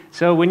need.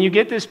 So when you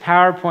get this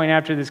PowerPoint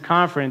after this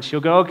conference,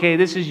 you'll go, okay,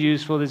 this is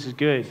useful, this is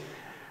good.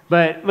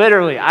 But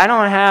literally, I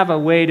don't have a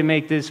way to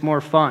make this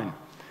more fun.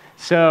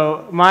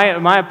 So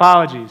my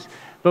apologies.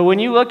 But when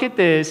you look at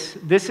this,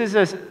 this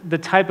is the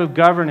type of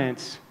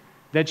governance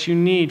that you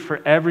need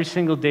for every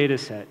single data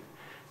set.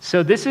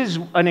 So this is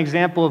an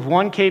example of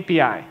one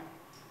KPI.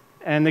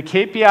 And the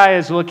KPI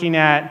is looking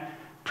at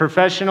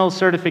professional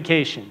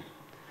certification.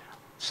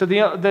 So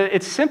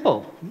it's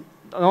simple.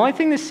 The only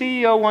thing the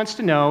CEO wants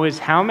to know is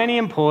how many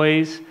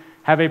employees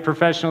have a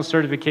professional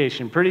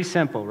certification. Pretty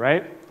simple,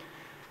 right?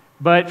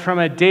 But from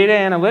a data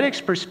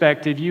analytics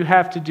perspective, you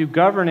have to do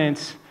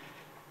governance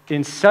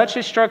in such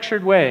a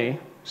structured way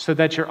so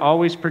that you're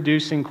always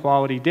producing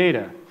quality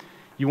data.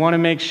 You want to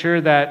make sure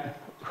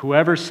that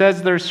whoever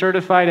says they're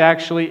certified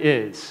actually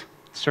is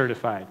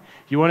certified.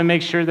 You want to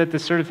make sure that the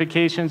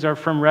certifications are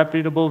from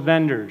reputable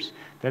vendors,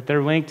 that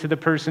they're linked to the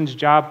person's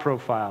job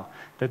profile,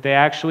 that they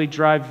actually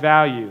drive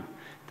value,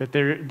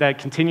 that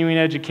continuing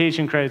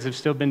education credits have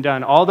still been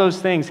done. All those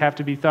things have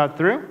to be thought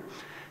through.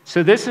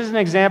 So this is an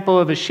example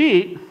of a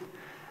sheet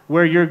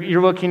where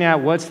you're looking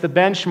at what's the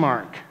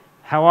benchmark,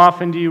 how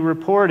often do you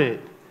report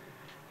it,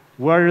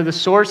 what are the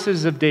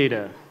sources of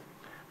data,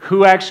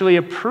 who actually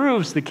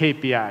approves the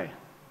KPI.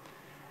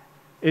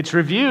 It's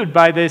reviewed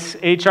by this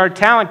HR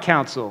Talent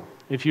Council,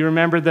 if you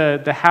remember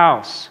the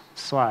house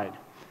slide.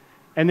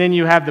 And then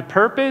you have the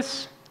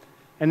purpose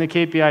and the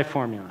KPI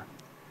formula.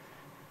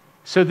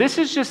 So this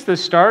is just the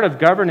start of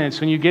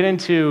governance. When you get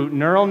into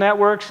neural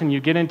networks and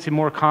you get into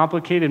more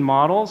complicated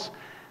models,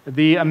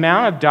 the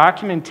amount of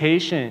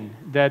documentation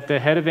that the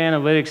head of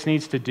analytics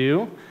needs to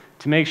do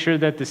to make sure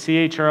that the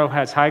CHRO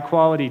has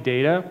high-quality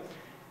data,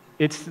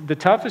 it's the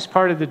toughest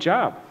part of the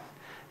job.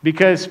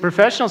 Because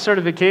professional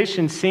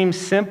certification seems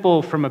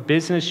simple from a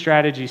business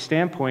strategy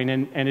standpoint,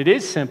 and it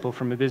is simple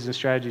from a business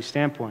strategy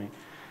standpoint.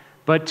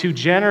 But to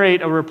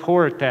generate a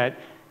report that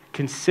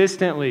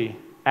consistently,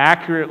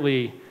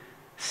 accurately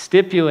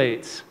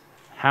stipulates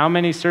how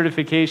many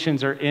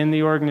certifications are in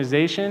the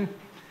organization,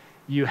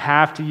 you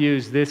have to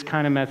use this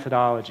kind of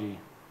methodology.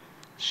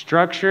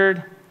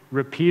 Structured,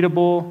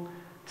 repeatable,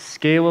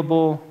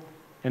 scalable,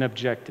 and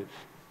objective,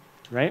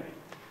 right?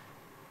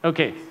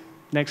 Okay,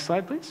 next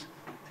slide, please.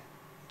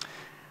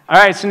 All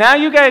right, so now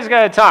you guys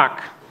got to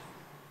talk,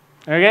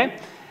 okay?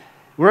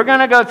 We're going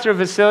to go through a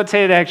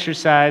facilitated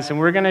exercise, and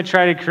we're going to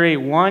try to create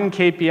one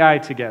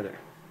KPI together.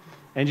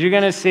 And you're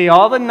going to see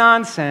all the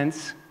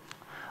nonsense,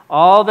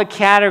 all the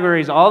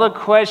categories, all the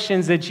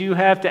questions that you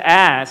have to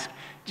ask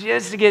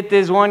just to get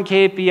this one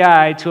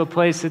KPI to a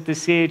place that the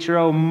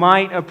CHRO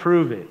might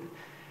approve it.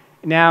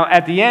 Now,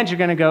 at the end, you're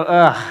going to go,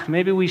 ugh,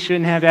 maybe we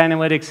shouldn't have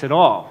analytics at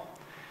all.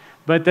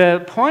 But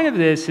the point of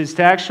this is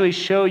to actually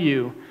show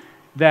you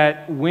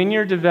that when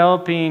you're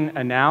developing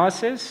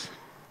analysis,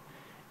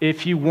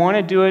 if you want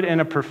to do it in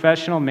a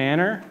professional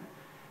manner,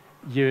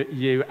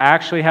 you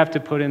actually have to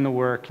put in the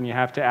work, and you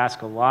have to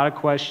ask a lot of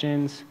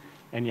questions,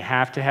 and you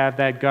have to have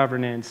that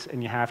governance,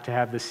 and you have to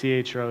have the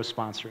CHRO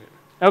sponsor it.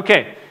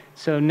 Okay,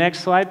 so next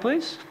slide,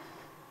 please.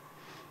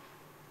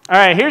 All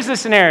right, here's the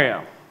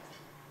scenario.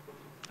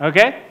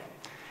 Okay?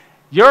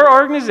 Your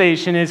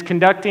organization is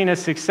conducting a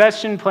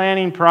succession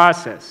planning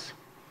process.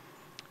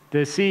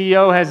 The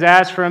CEO has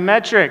asked for a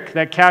metric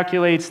that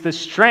calculates the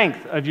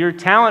strength of your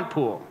talent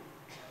pool.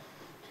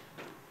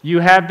 You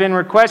have been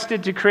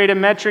requested to create a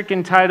metric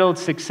entitled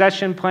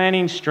Succession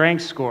Planning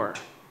Strength Score.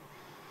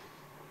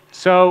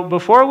 So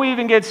before we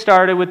even get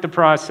started with the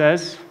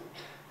process,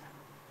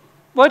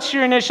 what's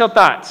your initial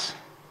thoughts?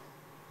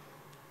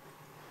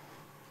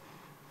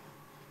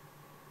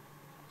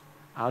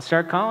 I'll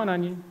start calling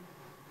on you.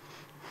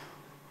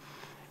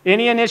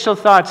 Any initial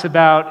thoughts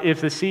about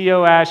if the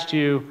CEO asked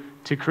you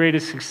to create a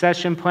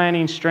succession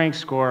planning strength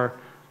score,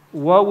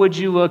 what would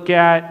you look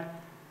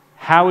at?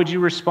 How would you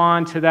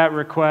respond to that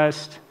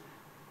request?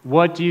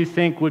 What do you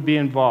think would be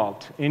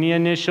involved? Any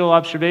initial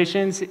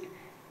observations?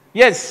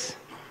 Yes?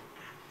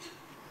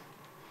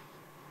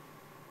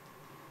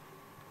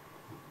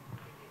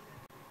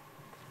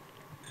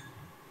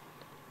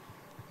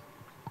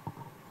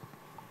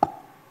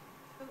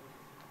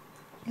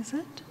 Is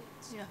it?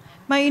 Yeah.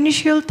 My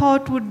initial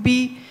thought would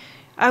be,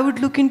 I would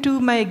look into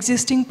my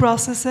existing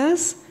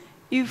processes.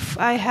 If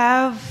I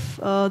have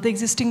the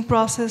existing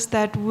process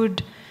that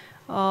would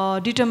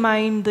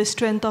determine the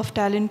strength of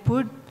talent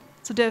pool,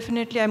 so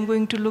definitely I'm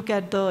going to look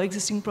at the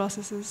existing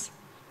processes,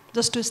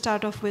 just to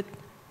start off with.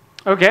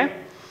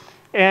 Okay.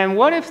 And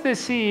what if the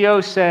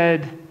CEO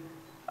said,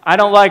 I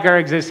don't like our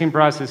existing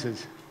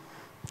processes?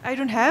 I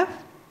don't have?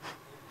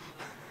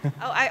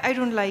 I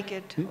don't like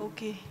it.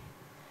 Okay.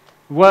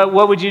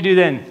 What would you do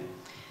then?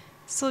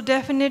 So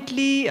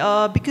definitely,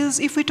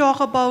 because if we talk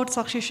about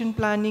succession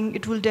planning,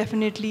 it will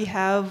definitely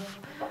have,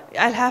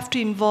 I'll have to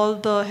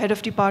involve the head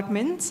of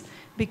departments,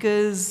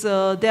 because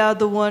they are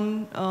the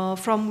one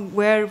from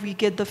where we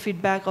get the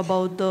feedback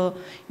about the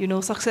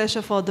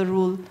successor for the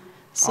role.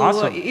 So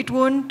awesome. It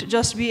won't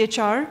just be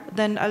HR,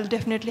 then I'll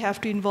definitely have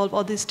to involve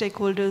all the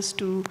stakeholders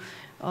to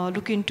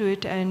look into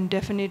it, and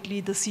definitely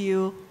the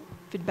CEO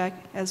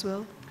feedback as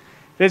well.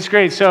 That's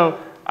great. So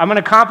I'm going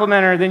to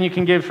compliment her, then you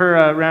can give her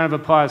a round of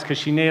applause because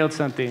she nailed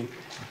something.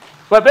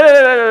 But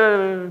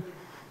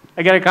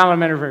I got to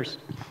compliment her first.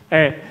 All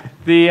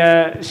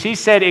right. She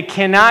said it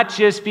cannot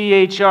just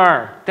be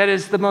HR. That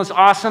is the most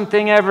awesome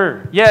thing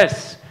ever.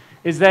 Yes,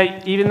 is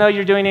that even though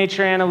you're doing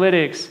HR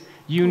analytics,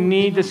 you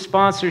need the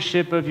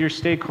sponsorship of your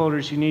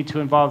stakeholders. You need to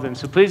involve them.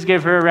 So please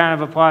give her a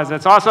round of applause.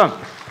 That's awesome.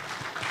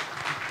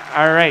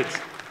 All right.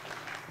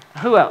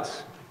 Who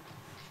else?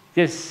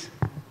 Yes.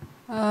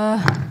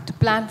 To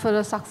plan for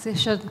a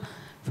succession,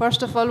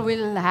 first of all, we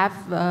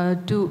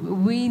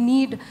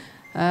need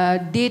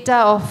data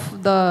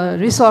of the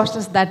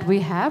resources that we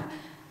have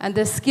and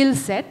the skill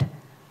set,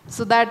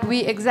 so that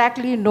we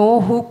exactly know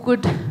who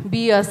could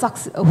be a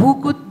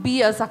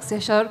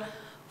successor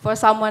for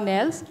someone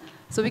else,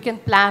 so we can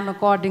plan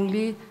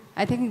accordingly.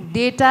 I think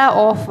data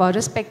of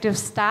respective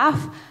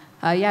staff,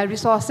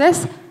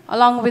 resources,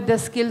 along with the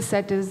skill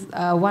set is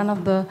one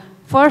of the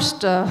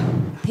first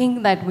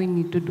thing that we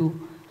need to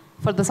do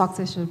for the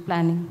succession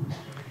planning.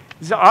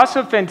 It's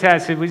also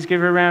fantastic. Please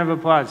give her a round of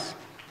applause.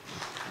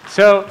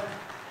 So,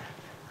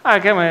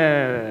 come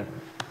on.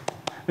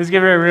 Let's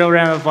give her a real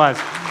round of applause.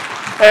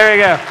 There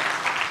we go.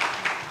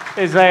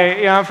 It's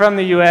like, I'm from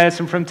the US,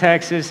 I'm from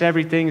Texas,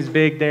 everything's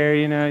big there,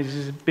 it's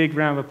just a big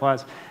round of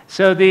applause.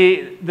 So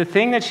the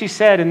thing that she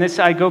said, and this,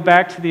 I go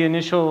back to the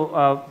initial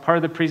part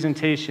of the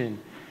presentation,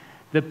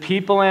 the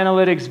people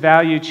analytics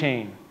value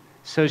chain.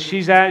 So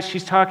she's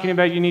talking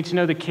about you need to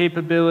know the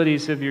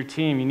capabilities of your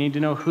team. You need to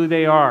know who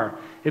they are.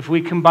 If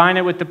we combine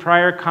it with the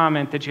prior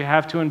comment that you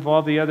have to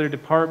involve the other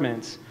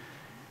departments,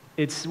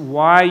 it's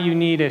why you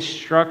need a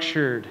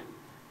structured,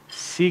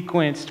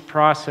 sequenced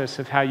process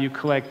of how you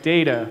collect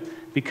data,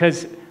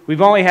 because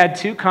we've only had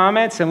 2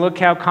 comments and look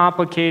how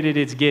complicated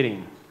it's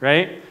getting,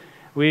 right?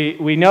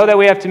 We know that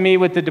we have to meet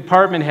with the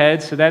department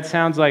heads, so that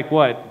sounds like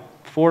what,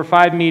 4 or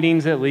 5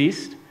 meetings at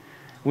least.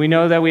 We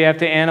know that we have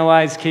to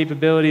analyze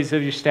capabilities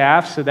of your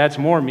staff, so that's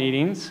more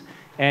meetings.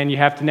 And you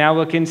have to now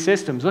look in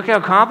systems. Look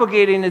how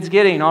complicated it's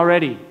getting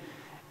already.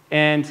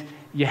 And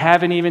you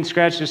haven't even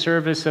scratched the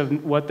surface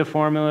of what the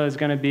formula is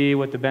going to be,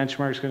 what the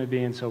benchmark is going to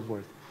be, and so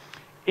forth.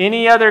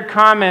 Any other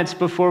comments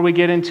before we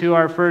get into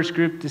our first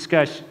group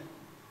discussion?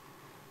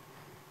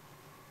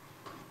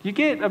 You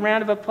get a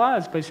round of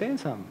applause by saying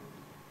something.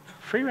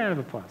 Free round of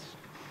applause.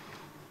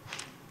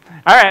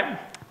 All right,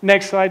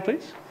 next slide,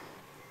 please.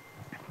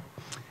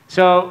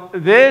 So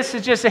this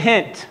is just a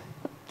hint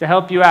to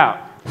help you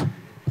out.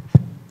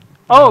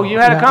 Oh, you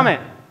had a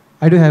comment.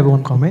 I do have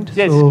one comment.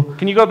 Yes. So,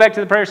 can you go back to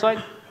the prior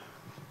slide?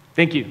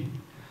 Thank you.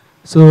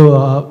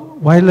 So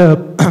while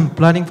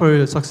planning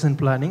for succession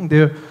planning,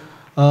 there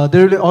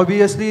will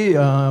obviously,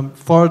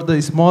 for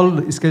the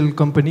small scale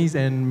companies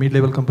and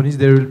mid-level companies,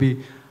 there will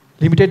be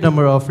limited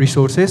number of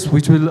resources,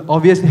 which will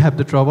obviously have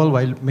the trouble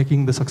while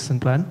making the succession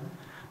plan.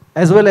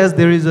 As well as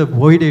there is a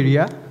void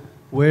area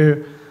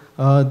where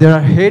there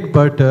are head,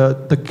 but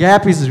the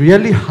gap is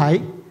really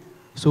high.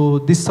 So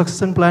this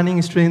succession planning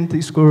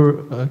strength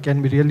score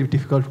can be really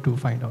difficult to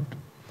find out.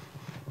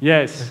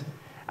 Yes.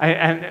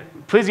 And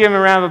Please give him a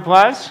round of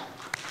applause.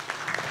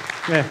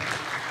 Yeah.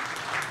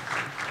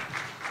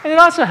 And it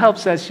also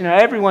helps us,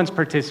 everyone's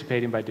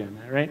participating by doing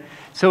that, right?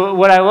 So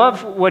what I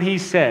love what he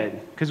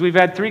said, because we've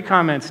had 3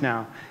 comments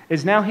now,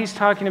 is now he's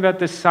talking about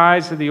the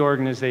size of the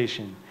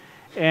organization.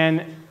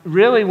 And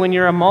really, when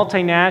you're a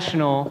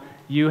multinational,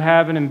 you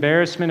have an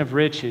embarrassment of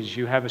riches.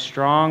 You have a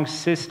strong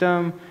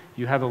system,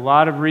 you have a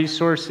lot of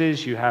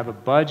resources, you have a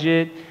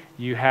budget,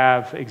 you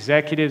have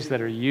executives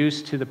that are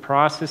used to the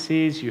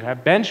processes, you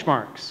have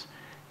benchmarks.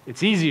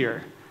 It's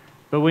easier.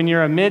 But when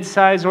you're a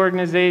mid-sized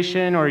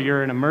organization or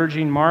you're an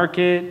emerging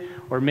market,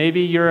 or maybe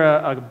you're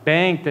a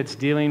bank that's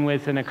dealing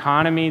with an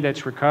economy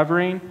that's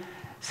recovering,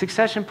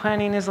 succession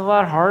planning is a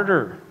lot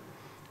harder.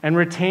 And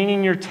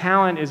retaining your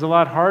talent is a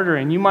lot harder.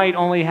 And you might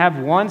only have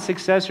 1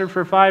 successor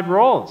for 5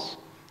 roles,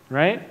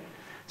 right?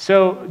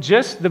 So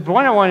just the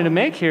point I wanted to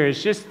make here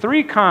is just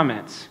 3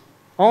 comments.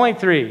 Only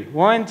 3.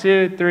 1,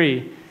 2,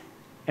 3.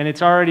 And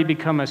it's already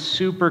become a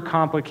super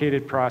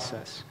complicated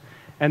process.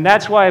 And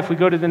that's why if we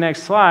go to the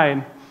next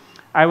slide,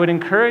 I would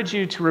encourage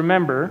you to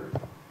remember,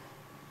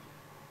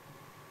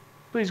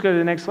 please go to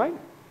the next slide.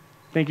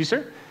 Thank you,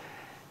 sir.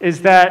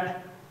 Is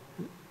that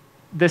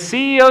the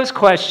CEO's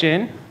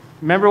question,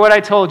 remember what I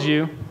told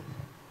you,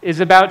 is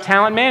about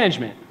talent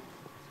management.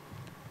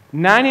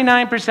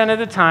 99% of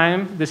the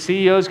time, the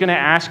CEO is going to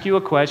ask you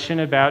a question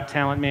about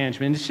talent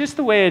management. It's just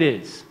the way it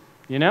is,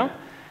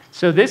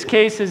 So this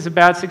case is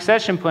about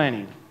succession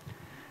planning.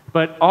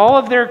 But all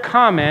of their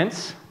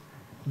comments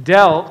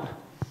dealt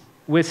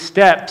with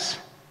steps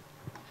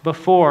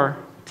before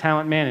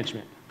talent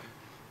management.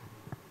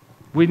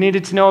 We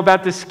needed to know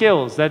about the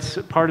skills. That's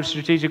part of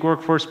strategic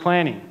workforce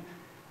planning.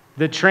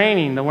 The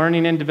training, the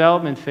learning and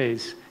development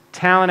phase,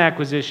 talent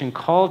acquisition,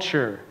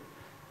 culture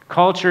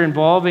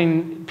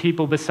involving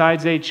people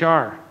besides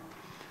HR.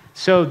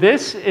 So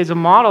this is a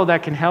model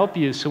that can help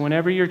you. So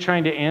whenever you're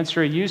trying to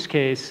answer a use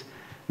case,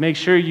 make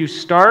sure you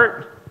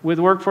start with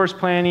workforce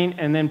planning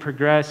and then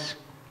progress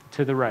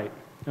to the right.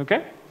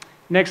 Okay?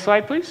 Next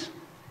slide, please.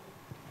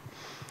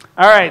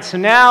 All right, so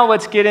now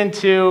let's get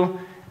into,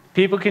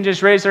 people can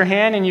just raise their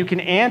hand and you can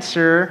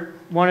answer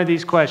one of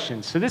these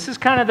questions. So this is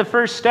kind of the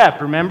first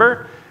step,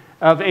 remember,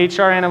 of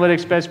HR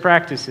analytics best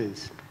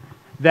practices,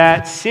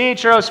 that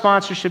CHRO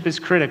sponsorship is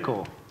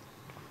critical.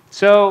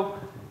 So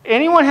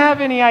anyone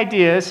have any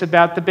ideas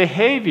about the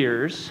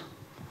behaviors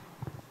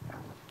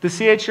the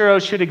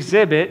CHRO should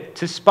exhibit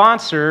to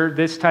sponsor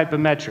this type of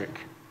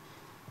metric?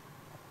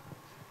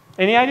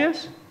 Any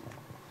ideas?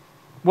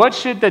 What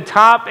should the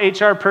top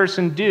HR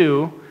person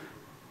do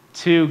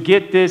to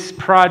get this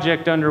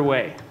project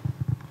underway?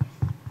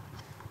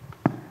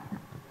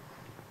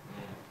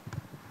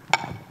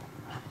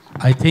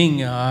 I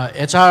think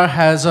HR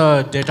has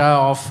data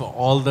of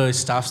all the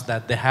staffs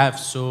that they have,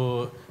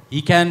 so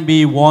he can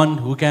be one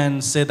who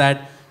can say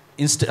that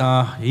his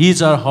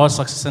or her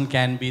succession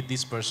can be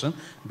this person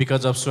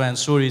because of so and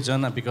so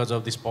reason and because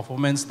of this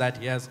performance that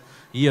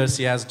he or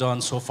she has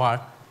done so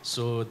far.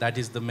 So that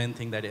is the main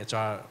thing that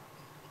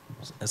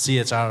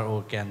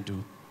CHRO can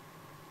do.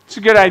 It's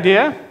a good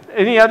idea.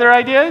 Any other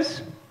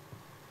ideas?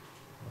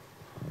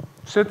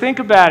 So think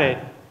about it.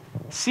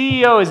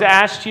 CEO has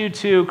asked you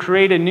to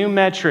create a new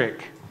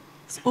metric.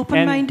 It's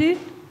open-minded?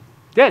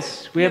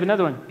 Yes, we have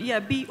another one. Yeah,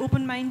 be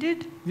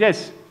open-minded.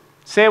 Yes.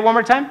 Say it one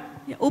more time.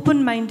 Yeah,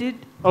 open-minded.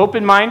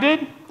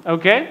 Open-minded?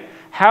 Okay.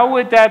 How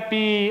would that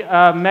be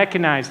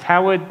mechanized?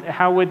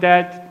 How would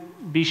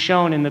that be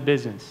shown in the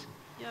business?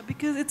 Yeah,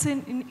 because it's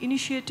an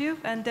initiative,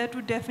 and that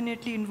would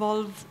definitely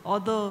involve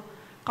other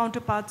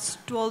counterparts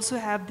to also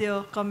have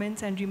their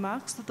comments and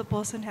remarks. So the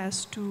person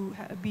has to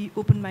be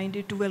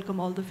open-minded to welcome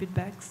all the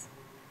feedbacks.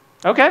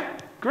 Okay,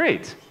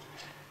 great.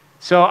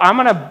 So I'm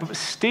going to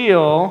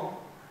steal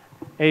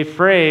a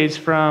phrase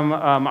from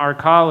our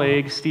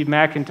colleague, Steve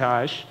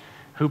McIntosh,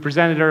 who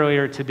presented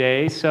earlier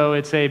today. So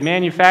it's a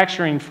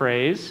manufacturing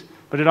phrase,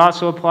 but it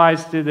also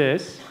applies to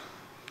this.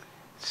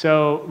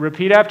 So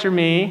repeat after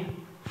me.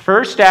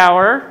 First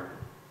hour.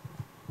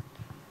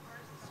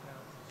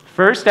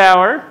 First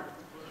hour.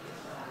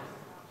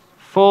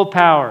 Full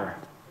power.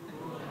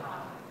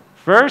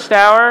 First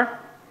hour.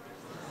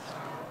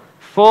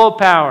 Full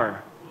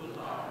power.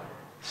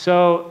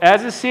 So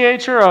as a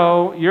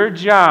CHRO, your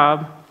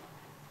job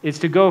is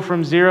to go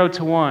from 0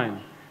 to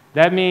 1.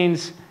 That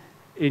means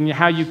in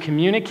how you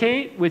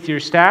communicate with your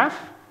staff,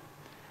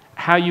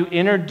 how you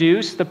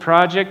introduce the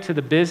project to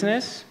the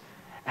business,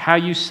 how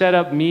you set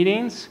up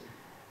meetings.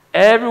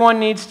 Everyone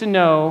needs to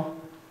know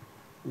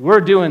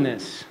we're doing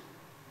this.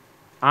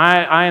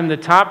 I am the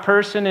top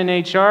person in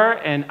HR,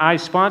 and I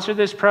sponsor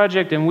this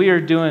project, and we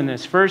are doing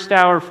this. First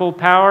hour, full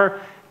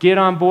power. Get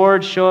on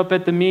board, show up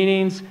at the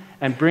meetings,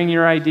 and bring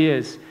your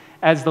ideas.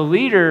 As the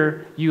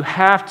leader, you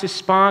have to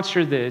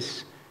sponsor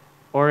this,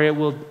 or it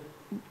will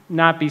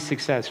not be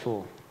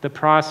successful. The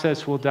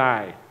process will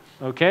die,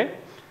 okay?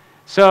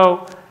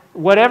 So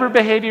whatever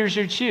behaviors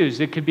you choose,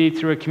 it could be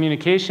through a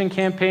communication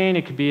campaign,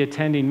 it could be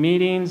attending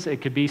meetings,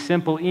 it could be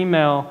simple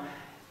email.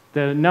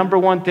 The number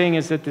one thing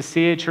is that the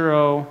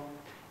CHRO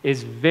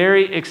is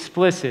very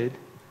explicit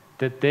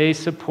that they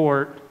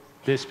support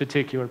this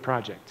particular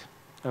project.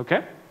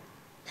 Okay?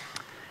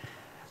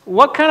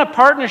 What kind of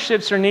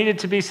partnerships are needed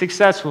to be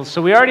successful?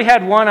 So we already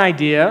had one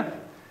idea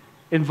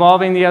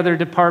involving the other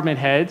department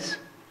heads.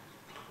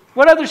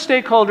 What other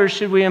stakeholders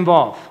should we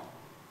involve?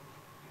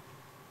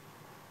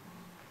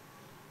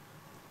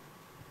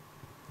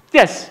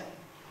 Yes.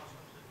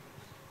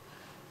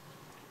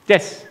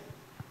 Yes.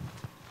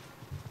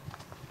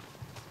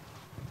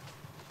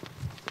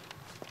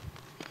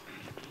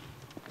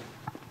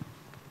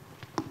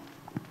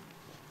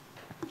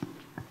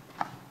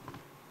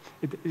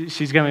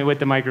 She's coming with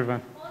the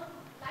microphone. All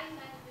line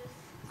managers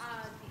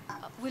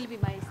will be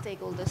my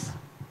stakeholders.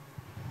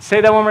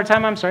 Say that one more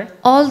time, I'm sorry.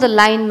 All the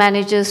line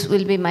managers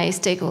will be my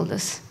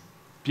stakeholders.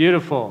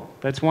 Beautiful.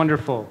 That's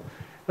wonderful.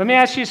 Let me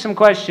ask you some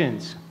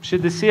questions.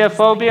 Should the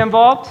CFO be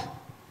involved?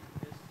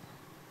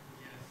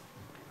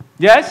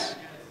 Yes?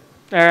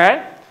 All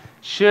right.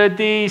 Should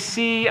the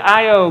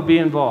CIO be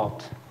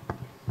involved?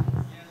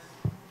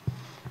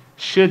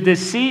 Should the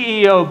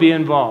CEO be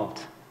involved?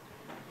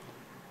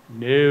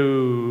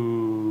 No.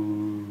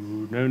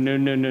 No, no,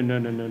 no, no, no,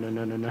 no, no, no,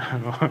 no, no,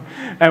 no.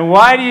 And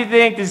why do you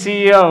think the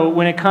CEO,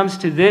 when it comes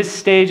to this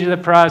stage of the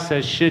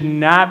process, should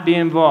not be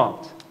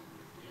involved?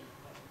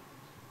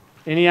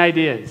 Any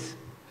ideas?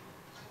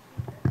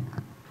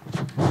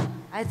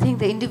 I think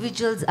the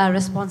individuals are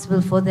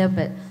responsible for their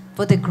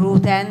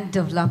growth and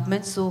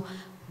development. So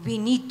we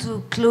need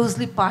to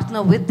closely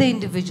partner with the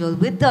individual,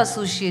 with the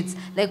associates,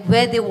 like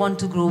where they want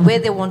to grow, where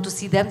they want to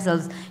see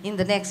themselves in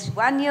the next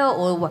 1 year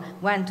or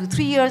 1 to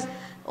 3 years,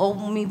 or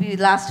maybe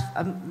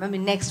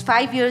next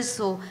 5 years.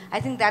 So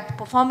I think that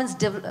performance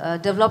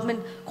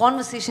development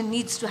conversation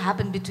needs to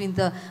happen between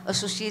the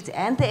associates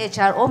and the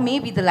HR, or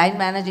maybe the line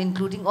manager,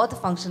 including all the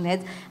function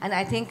heads. And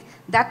I think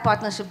that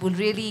partnership will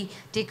really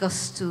take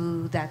us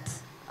to that.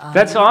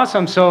 That's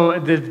awesome. So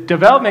the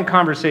development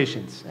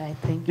conversations. I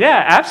think.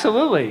 Yeah,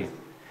 absolutely.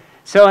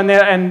 So,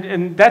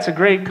 and that's a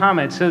great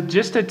comment. So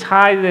just to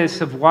tie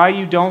this of why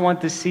you don't want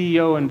the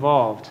CEO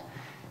involved,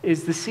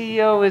 is the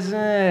CEO is,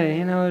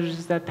 there's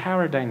just that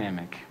power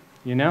dynamic,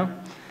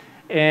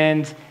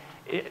 And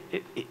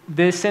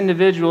this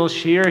individual,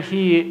 she or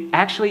he,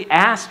 actually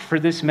asked for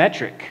this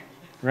metric,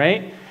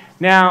 right?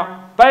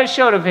 Now, by a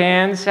show of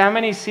hands, how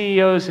many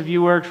CEOs have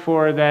you worked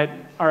for that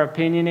are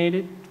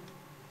opinionated?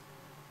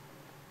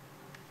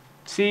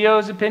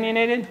 CEOs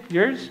opinionated?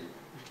 Yours?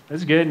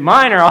 That's good.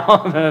 Mine are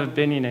all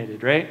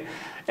opinionated, right?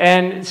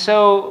 And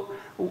so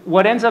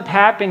what ends up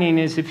happening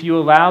is if you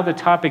allow the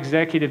top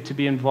executive to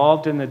be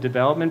involved in the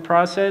development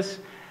process,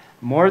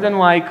 more than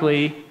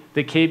likely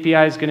the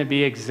KPI is going to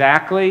be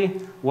exactly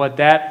what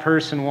that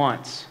person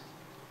wants.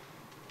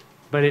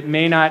 But it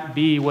may not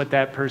be what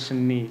that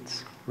person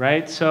needs,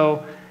 right?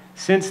 So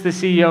since the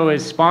CEO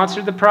has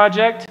sponsored the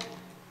project,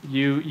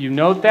 you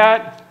note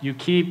that, you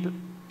keep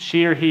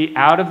she or he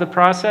out of the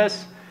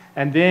process,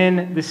 and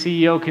then the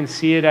CEO can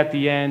see it at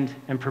the end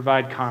and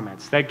provide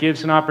comments. That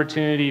gives an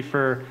opportunity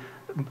for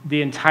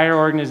the entire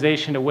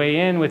organization to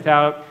weigh in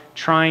without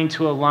trying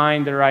to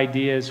align their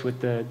ideas with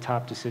the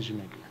top decision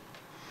maker.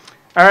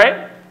 All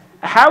right,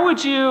 how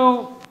would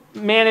you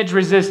manage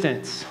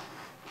resistance?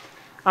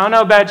 I don't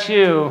know about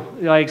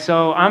you,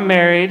 so I'm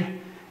married,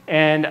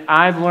 and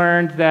I've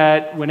learned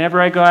that whenever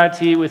I go out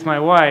to eat with my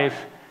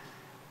wife,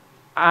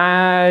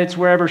 it's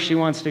wherever she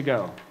wants to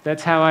go.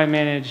 That's how I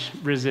manage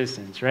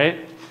resistance,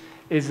 right?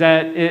 Is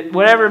that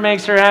whatever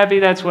makes her happy,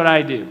 that's what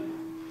I do.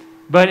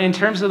 But in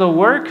terms of the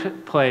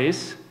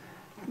workplace,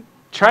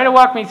 try to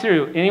walk me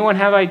through. Anyone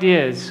have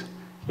ideas?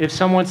 If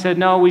someone said,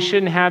 no, we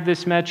shouldn't have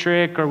this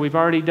metric, or we've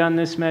already done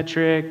this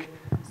metric,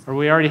 or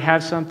we already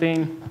have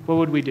something, what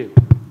would we do?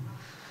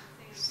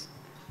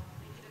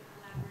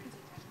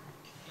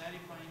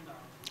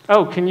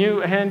 Oh, can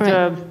you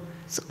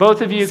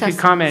both of you could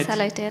comment.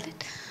 Shall I tell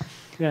it?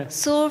 Yeah.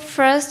 So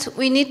first,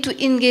 we need to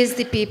engage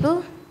the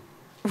people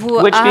who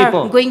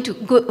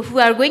who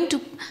are going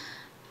to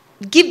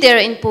give their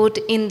input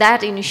in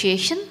that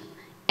initiation,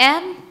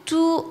 and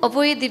to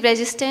avoid the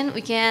resistance,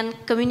 we can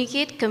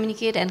communicate,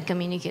 and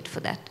communicate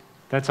for that.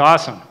 That's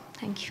awesome.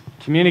 Thank you.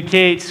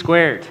 Communicate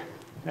squared.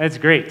 That's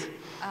great.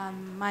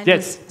 Mine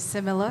Yes. was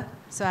similar.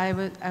 So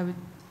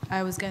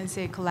I was going to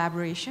say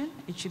collaboration.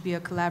 It should be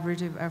a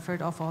collaborative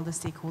effort of all the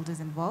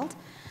stakeholders involved.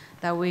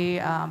 That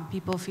way,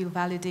 people feel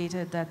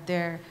validated that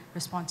their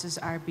responses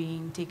are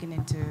being taken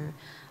into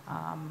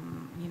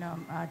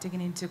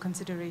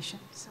consideration.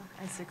 So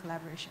I'd say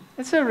collaboration.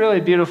 That's a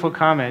really beautiful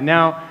comment.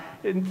 Now,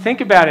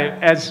 think about it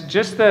as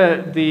just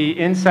the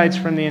insights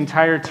from the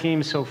entire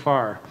team so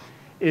far,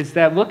 is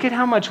that look at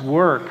how much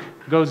work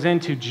goes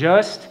into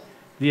just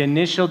the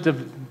initial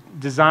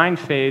design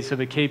phase of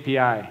a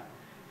KPI.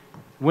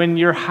 When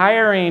you're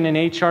hiring an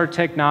HR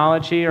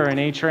technology or an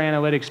HR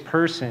analytics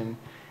person,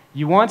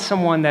 you want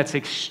someone that's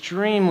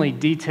extremely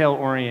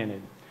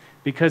detail-oriented,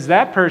 because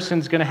that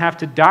person's going to have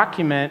to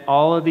document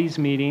all of these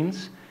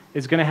meetings,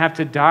 is going to have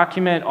to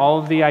document all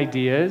of the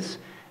ideas,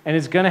 and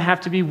is going to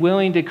have to be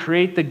willing to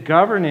create the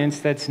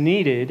governance that's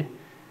needed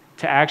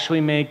to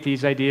actually make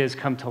these ideas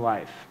come to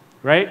life,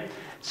 right?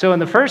 So in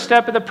the first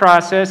step of the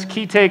process,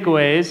 key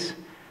takeaways,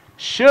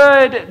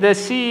 should the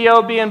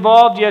CEO be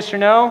involved, yes or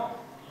no?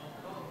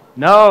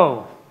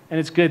 No. And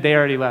it's good, they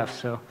already left,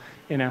 so,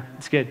 you know,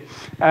 it's good.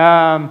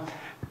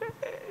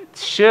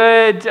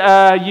 Should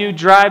you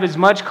drive as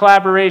much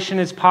collaboration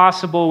as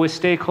possible with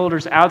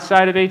stakeholders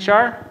outside of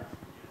HR?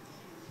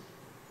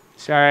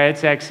 Sorry,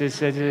 it's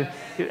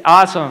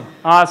awesome,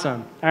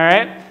 awesome, all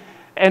right?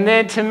 And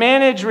then to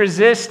manage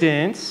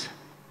resistance,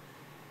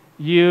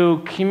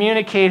 you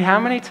communicate how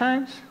many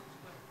times?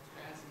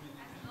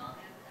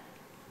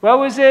 What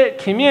was it?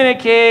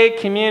 Communicate,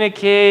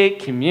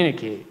 communicate,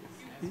 communicate.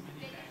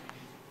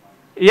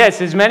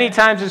 Yes, as many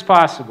times as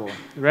possible,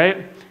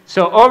 right?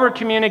 So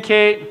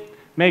over-communicate,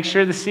 make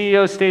sure the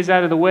CEO stays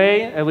out of the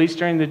way, at least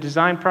during the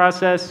design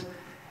process,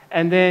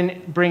 and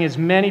then bring as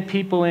many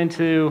people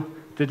into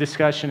the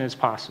discussion as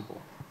possible.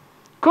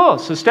 Cool,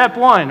 so step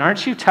one,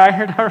 aren't you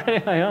tired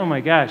already? Like, oh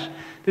my gosh,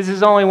 this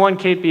is only one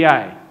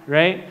KPI,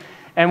 right?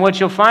 And what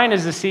you'll find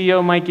is the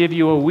CEO might give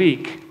you a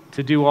week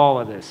to do all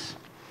of this,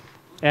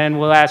 and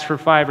we'll ask for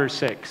 5 or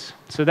 6.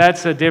 So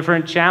that's a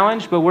different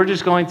challenge, but we're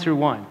just going through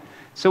one.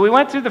 So we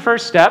went through the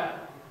first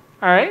step.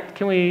 All right,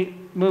 can we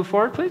move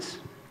forward, please?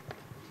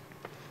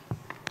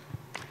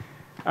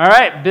 All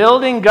right,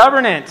 building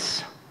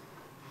governance.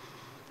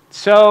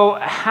 So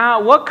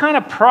what kind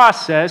of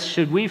process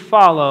should we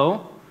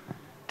follow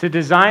to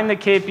design the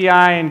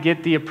KPI and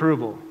get the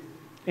approval?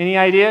 Any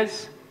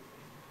ideas?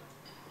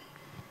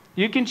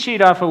 You can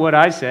cheat off of what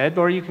I said,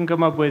 or you can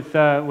come up with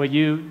what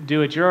you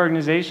do at your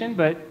organization,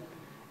 but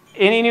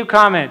any new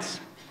comments?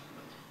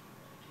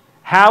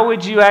 How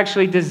would you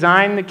actually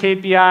design the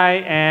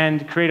KPI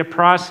and create a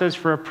process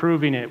for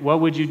approving it?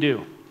 What would you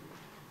do?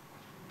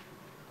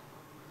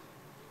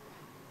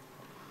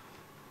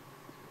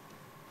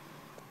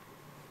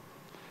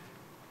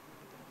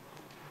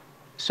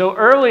 So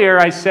earlier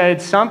I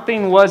said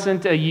something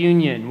wasn't a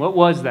union. What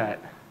was that?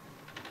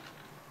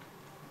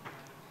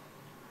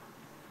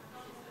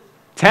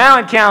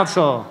 Talent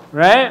council,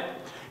 right?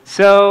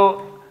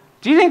 So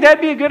do you think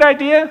that'd be a good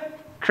idea?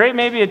 Create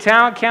maybe a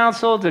talent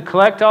council to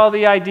collect all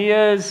the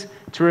ideas,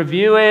 to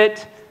review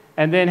it,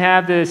 and then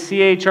have the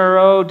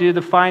CHRO do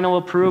the final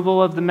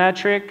approval of the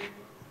metric?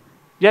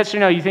 Yes or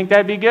no? You think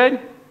that'd be good?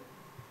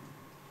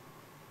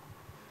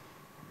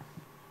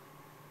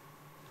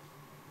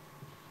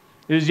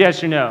 It was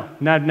yes or no,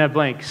 not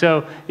blank.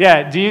 So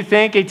yeah, do you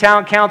think a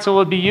talent council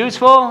would be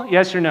useful?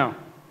 Yes or no?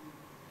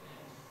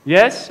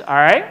 Yes? All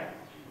right.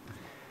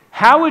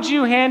 How would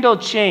you handle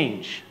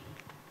change?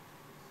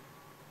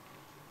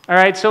 All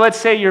right, so let's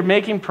say you're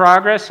making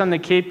progress on the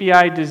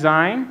KPI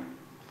design,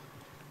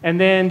 and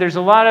then there's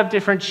a lot of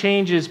different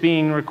changes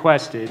being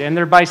requested, and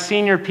they're by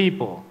senior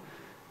people.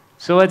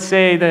 So let's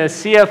say the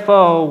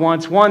CFO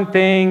wants one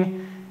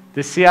thing,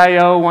 the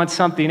CIO wants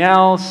something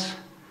else,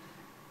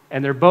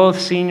 and they're both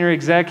senior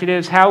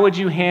executives. How would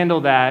you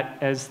handle that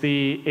as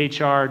the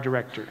HR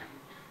director?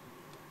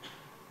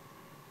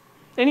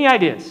 Any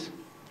ideas?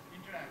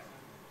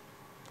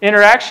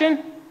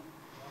 Interaction?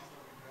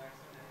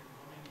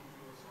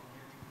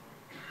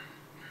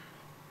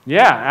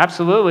 Yeah,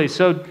 absolutely.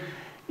 So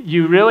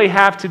you really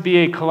have to be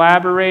a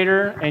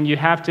collaborator, and you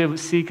have to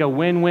seek a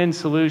win-win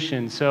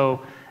solution.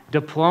 So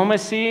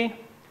diplomacy,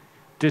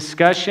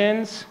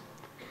 discussions,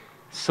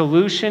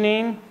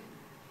 solutioning,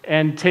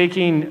 and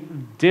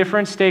taking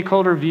different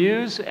stakeholder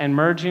views and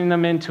merging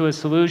them into a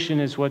solution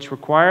is what's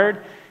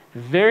required.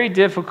 Very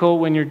difficult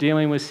when you're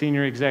dealing with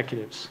senior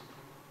executives.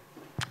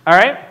 All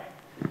right?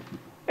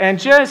 And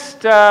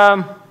just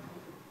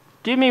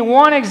give me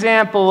one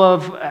example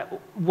of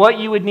what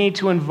you would need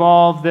to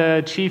involve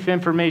the Chief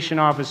Information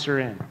Officer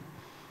in.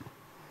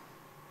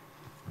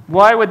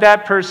 Why would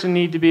that person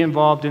need to be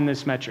involved in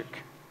this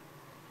metric?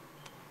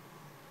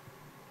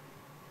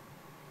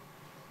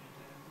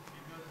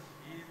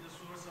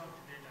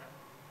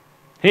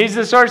 He's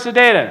the source of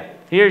data.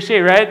 He or she,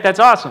 right? That's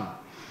awesome.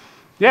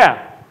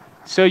 Yeah.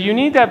 So you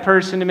need that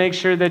person to make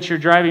sure that you're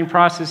driving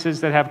processes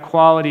that have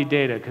quality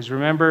data, because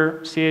remember,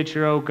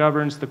 CHRO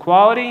governs the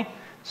quality,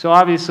 so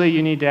obviously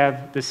you need to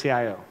have the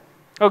CIO.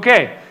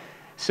 Okay,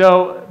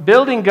 so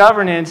building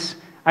governance,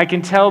 I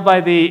can tell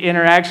by the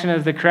interaction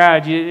of the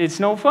crowd, it's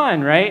no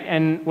fun, right?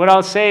 And what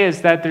I'll say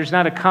is that there's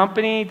not a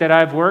company that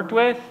I've worked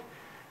with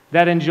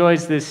that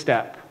enjoys this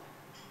step.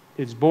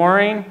 It's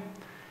boring.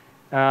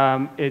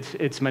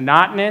 It's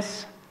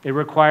monotonous. It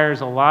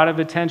requires a lot of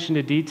attention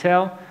to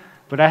detail.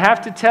 But I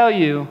have to tell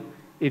you,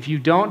 if you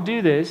don't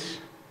do this,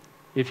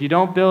 if you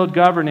don't build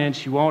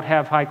governance, you won't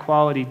have high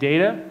quality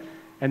data,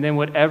 and then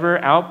whatever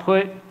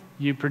output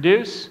you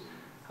produce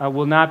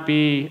will not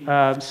be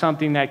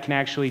something that can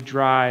actually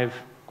drive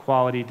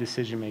quality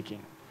decision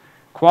making.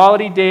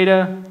 Quality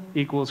data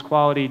equals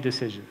quality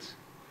decisions.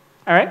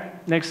 All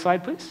right, next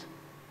slide, please.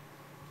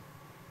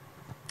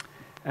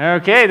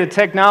 Okay, the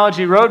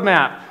technology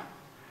roadmap.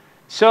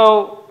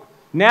 So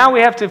now we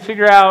have to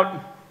figure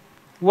out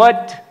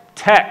what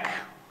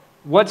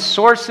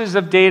sources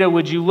of data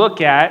would you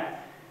look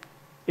at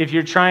if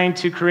you're trying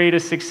to create a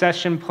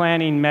succession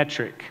planning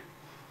metric?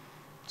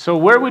 So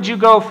where would you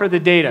go for the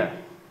data?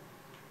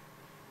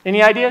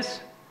 Any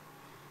ideas?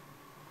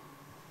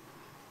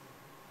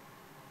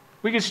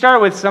 We could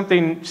start with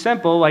something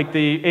simple like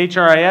the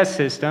HRIS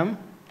system,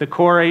 the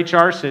core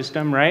HR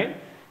system, right?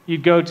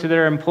 You'd go to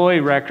their employee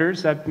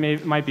records, that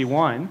might be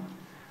one.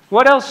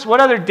 What else, what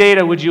other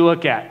data would you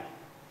look at?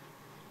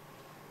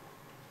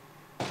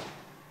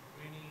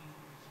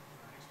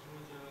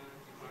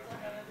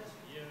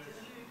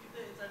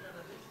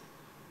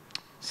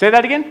 Say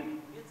that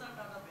again?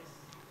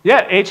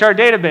 Yeah, HR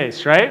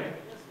database, right?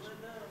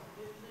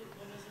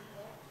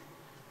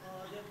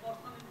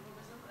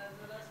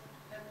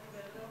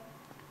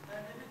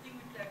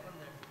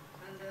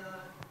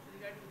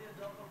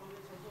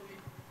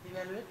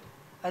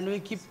 And we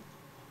keep.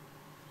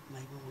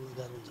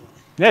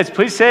 Yes,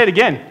 please say it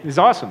again. It's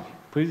awesome.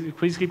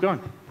 Please keep going.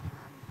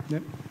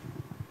 Yep.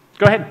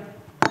 Go ahead.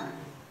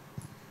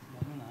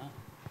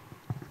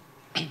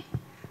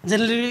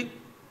 Generally,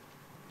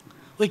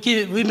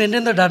 we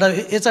maintain the data,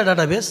 HR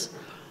database,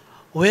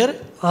 where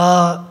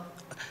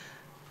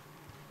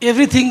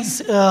everything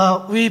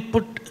we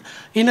put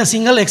in a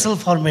single Excel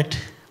format.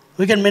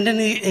 We can maintain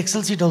the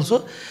Excel sheet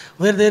also,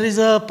 where there is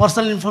a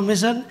personal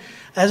information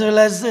as well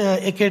as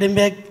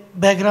academic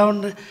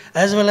background,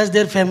 as well as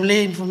their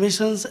family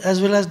information,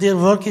 as well as their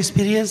work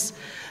experience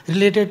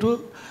related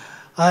to,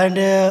 and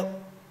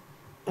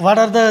what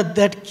are that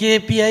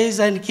KPIs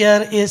and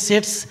KRA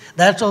sets.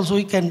 That also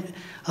we can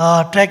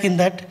track in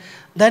that.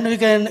 Then we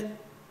can,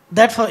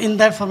 in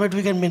that format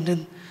we can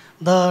maintain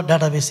the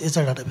database,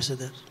 HR database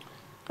there.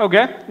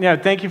 Okay, yeah,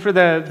 thank you for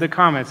the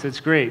comments. It's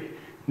great.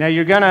 Now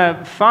you're going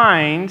to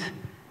find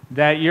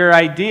that your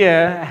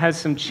idea has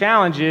some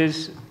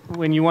challenges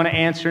when you want to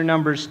answer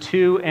numbers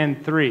 2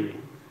 and 3.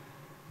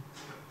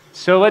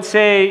 So let's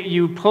say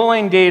you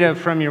pulling data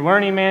from your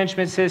learning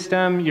management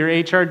system, your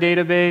HR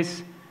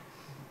database.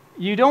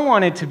 You don't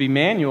want it to be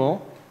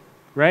manual,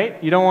 right?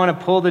 You don't want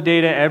to pull the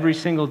data every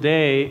single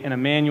day in a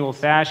manual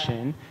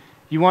fashion.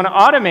 You want to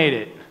automate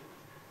it.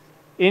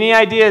 Any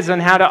ideas on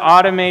how to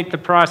automate the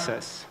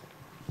process?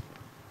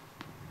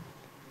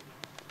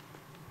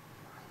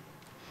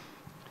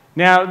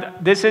 Now,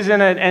 this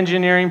isn't an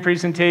engineering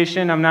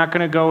presentation. I'm not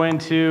going to go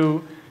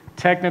into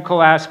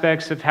technical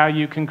aspects of how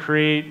you can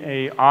create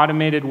an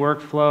automated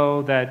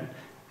workflow that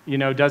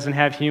doesn't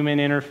have human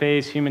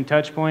interface, human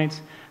touch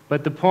points.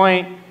 But the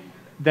point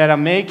that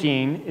I'm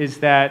making is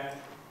that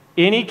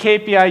any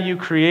KPI you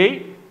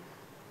create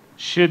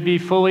should be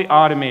fully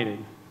automated.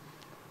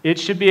 It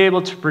should be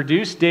able to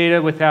produce data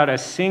without a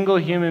single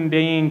human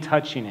being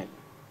touching it.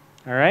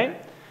 All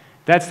right?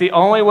 That's the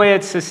only way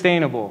it's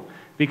sustainable.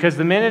 Because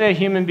the minute a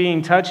human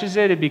being touches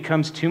it, it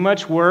becomes too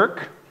much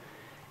work,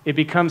 it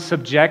becomes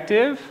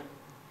subjective,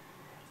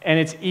 and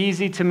it's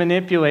easy to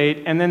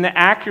manipulate, and then the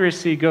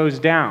accuracy goes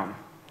down.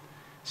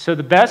 So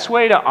the best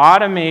way to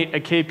automate a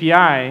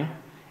KPI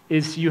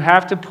is you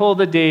have to pull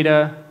the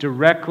data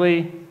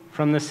directly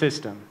from the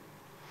system.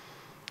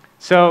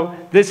 So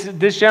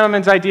this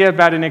gentleman's idea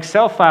about an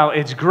Excel file,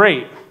 it's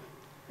great.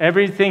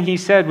 Everything he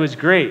said was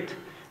great.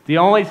 The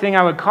only thing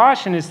I would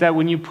caution is that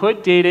when you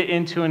put data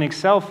into an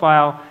Excel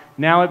file,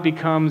 now it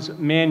becomes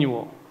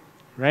manual,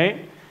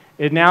 right?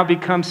 It now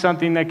becomes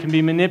something that can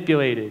be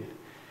manipulated,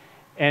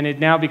 and it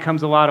now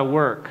becomes a lot of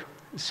work.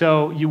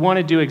 So you want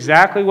to do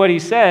exactly what he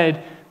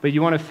said, but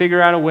you want to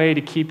figure out a way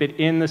to keep it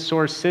in the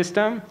source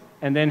system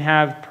and then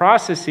have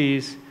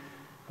processes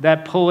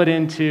that pull it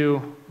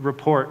into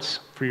reports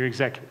for your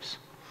executives.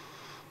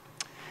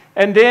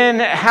 And then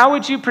how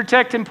would you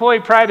protect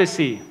employee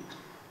privacy?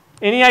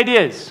 Any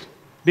ideas?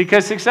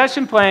 Because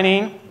succession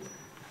planning,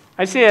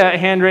 I see a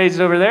hand raised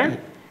over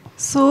there.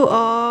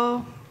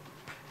 So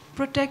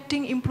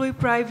protecting employee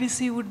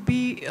privacy would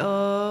be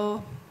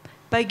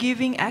by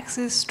giving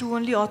access to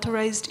only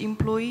authorized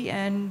employee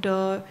and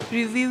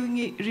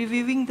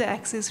reviewing the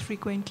access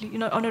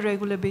frequently, on a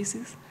regular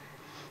basis.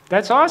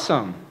 That's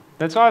awesome.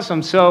 That's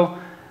awesome. So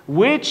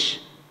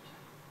which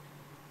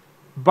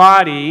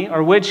body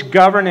or which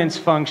governance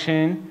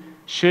function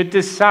should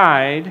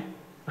decide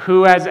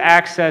who has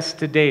access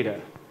to data?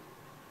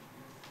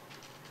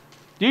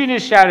 You can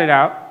just shout it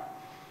out.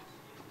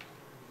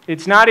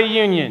 It's not a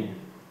union.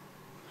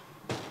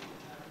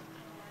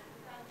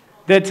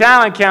 The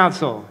Talent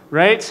Council,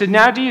 right? So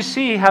now do you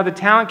see how the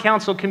Talent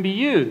Council can be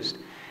used?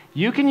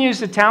 You can use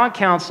the Talent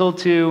Council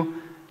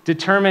to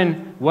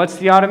determine what's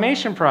the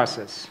automation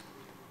process,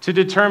 to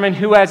determine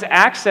who has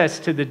access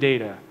to the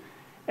data.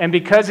 And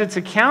because it's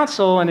a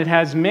council and it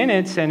has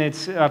minutes and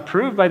it's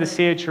approved by the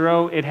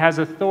CHRO, it has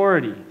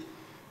authority.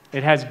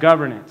 It has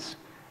governance.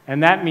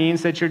 And that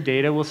means that your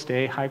data will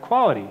stay high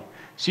quality.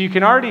 So you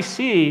can already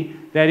see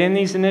that in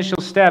these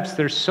initial steps,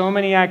 there's so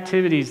many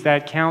activities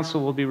that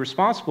council will be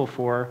responsible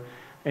for,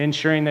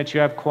 ensuring that you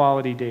have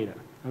quality data.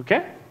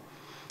 Okay?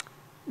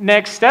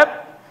 Next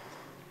step.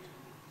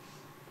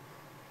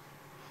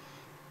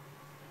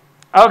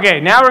 Okay,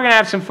 now we're going to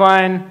have some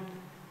fun,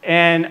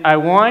 and I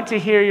want to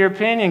hear your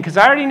opinion, because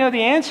I already know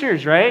the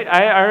answers, right?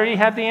 I already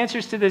have the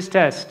answers to this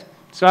test.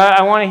 So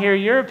I want to hear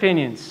your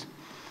opinions.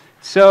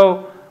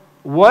 So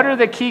what are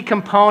the key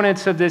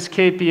components of this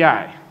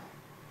KPI?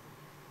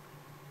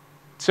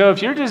 So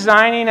if you're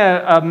designing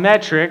a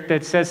metric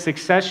that says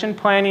succession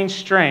planning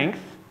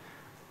strength,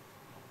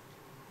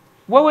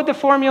 what would the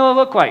formula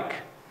look like?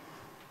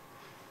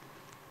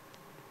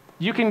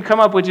 You can come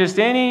up with just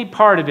any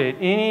part of it,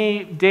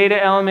 any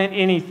data element,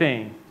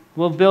 anything.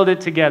 We'll build it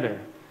together.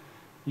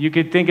 You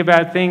could think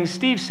about things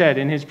Steve said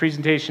in his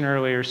presentation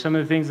earlier, some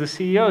of the things the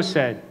CEO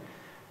said.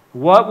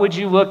 What would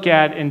you look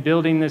at in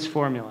building this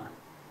formula?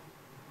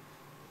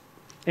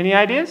 Any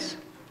ideas?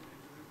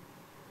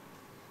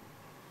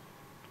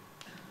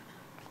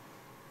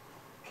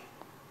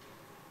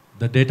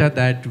 The data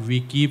that we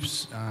keep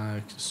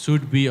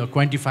should be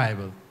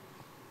quantifiable.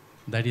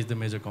 That is the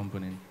major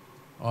component.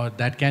 Or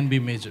that can be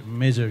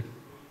measured.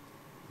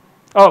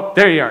 Oh,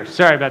 there you are.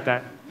 Sorry about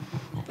that.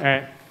 All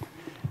right.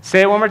 Say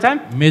it one more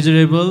time.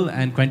 Measurable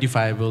and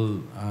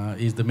quantifiable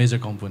is the major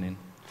component.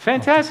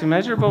 Fantastic.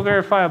 Measurable,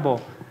 verifiable.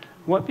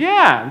 What?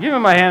 Yeah, give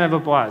him a hand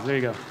of applause. There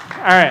you go.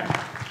 All right.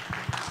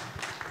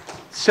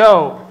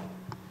 So,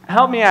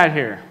 help me out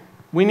here.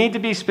 We need to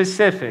be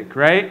specific,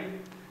 right?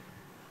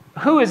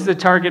 Who is the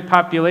target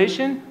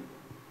population?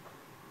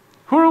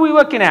 Who are we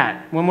looking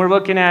at when we're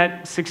looking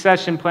at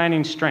succession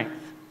planning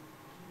strength?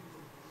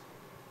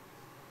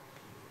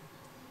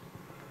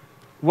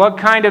 What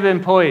kind of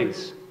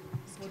employees?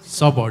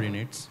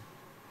 Subordinates.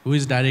 Who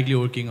is directly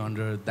working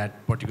under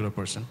that particular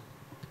person?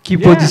 Key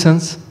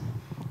positions.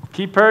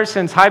 Key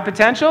persons. High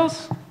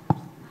potentials?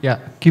 Yeah,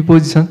 key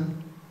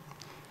position.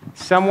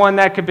 Someone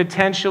that could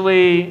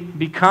potentially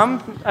become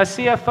a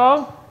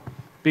CFO?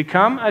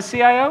 Become a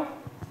CIO?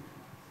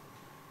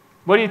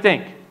 What do you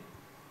think?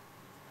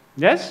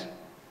 Yes?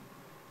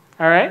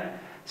 All right.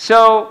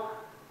 So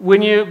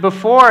when you,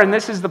 before, and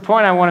this is the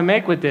point I want to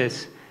make with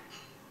this,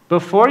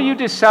 before you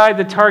decide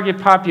the target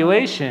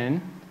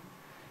population,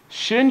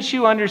 shouldn't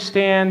you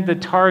understand the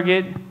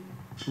target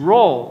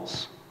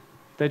roles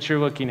that you're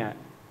looking at?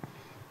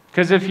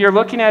 Because if you're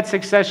looking at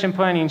succession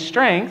planning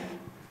strength,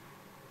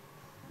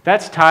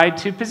 that's tied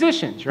to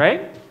positions,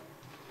 right?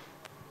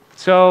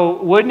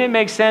 So wouldn't it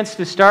make sense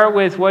to start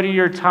with what are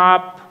your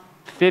top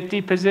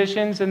 50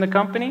 positions in the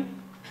company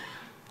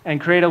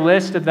and create a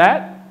list of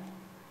that?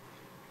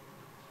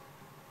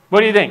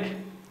 What do you think?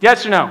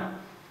 Yes or no?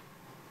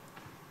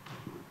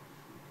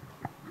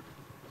 I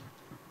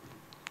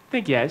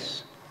think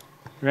yes,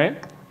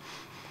 right?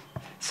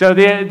 So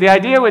the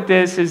idea with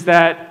this is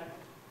that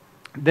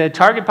the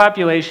target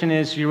population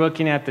is you're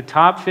looking at the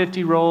top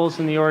 50 roles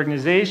in the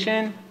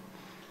organization,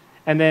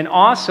 and then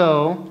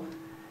also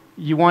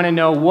you want to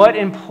know what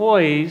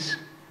employees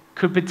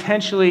could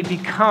potentially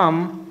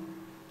become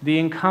the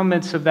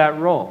incumbents of that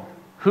role.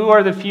 Who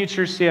are the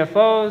future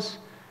CFOs?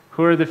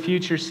 Who are the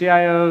future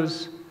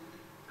CIOs?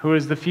 Who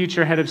is the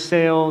future head of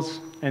sales?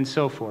 And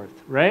so forth,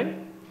 right?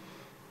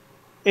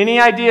 Any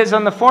ideas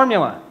on the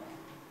formula?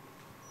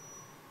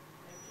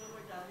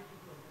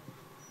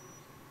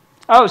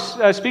 Oh,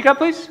 speak up,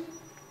 please.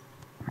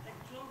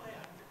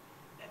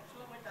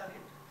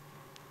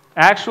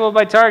 Actual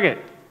by target.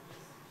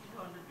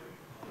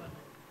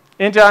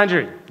 Into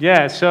 100.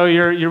 Yeah, so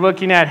you're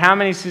looking at how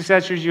many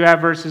successors you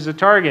have versus a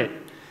target.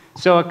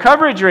 So a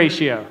coverage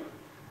ratio.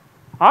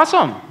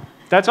 Awesome.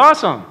 That's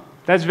awesome.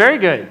 That's very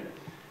good.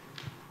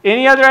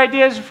 Any other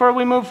ideas before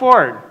we move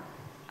forward?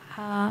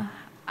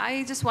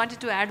 I just wanted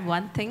to add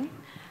one thing.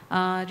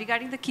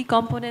 Regarding the key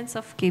components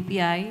of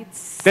KPI, it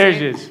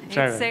said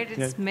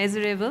it's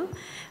measurable.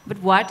 But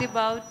what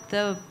about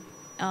the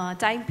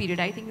time period?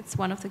 I think it's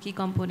one of the key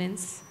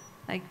components.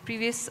 Like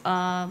previous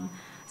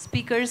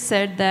speakers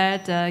said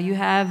that you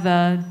have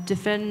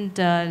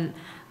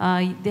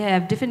they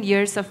have different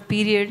years of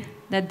period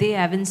that they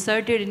have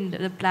inserted in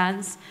the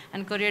plans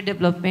and career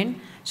development.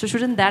 So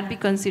shouldn't that be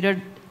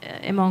considered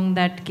among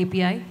that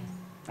KPI?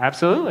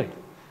 Absolutely.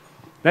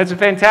 That's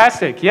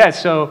fantastic.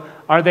 Yes, so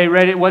are they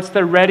ready? What's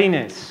their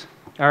readiness?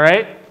 All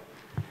right?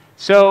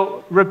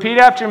 So repeat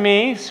after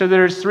me. So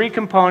there's 3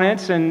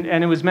 components, and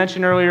it was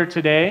mentioned earlier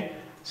today.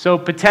 So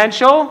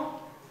potential,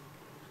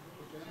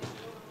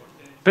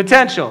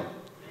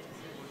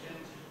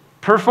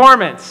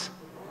 performance,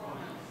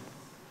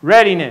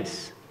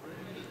 readiness.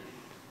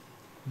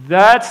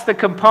 That's the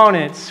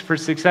components for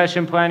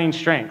succession planning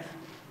strength.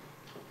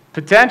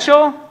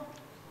 Potential,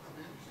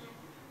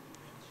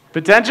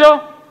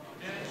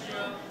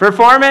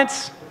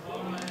 performance,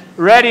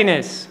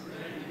 readiness.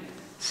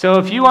 So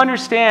if you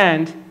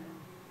understand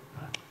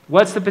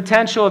what's the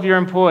potential of your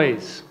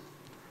employees,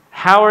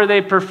 how are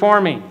they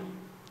performing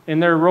in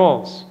their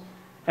roles,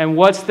 and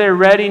what's their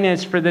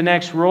readiness for the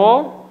next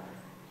role,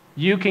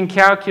 you can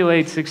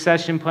calculate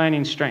succession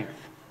planning strength.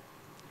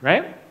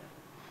 Right?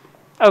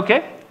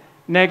 Okay.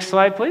 Next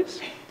slide, please.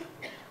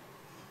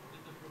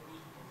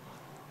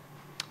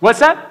 What's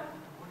that?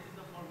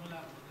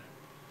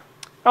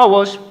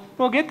 Oh,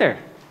 we'll get there.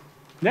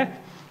 Yeah,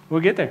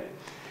 we'll get there.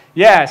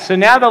 Yeah, so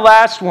now the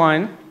last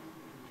one,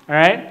 all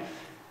right?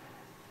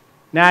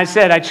 Now I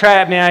said I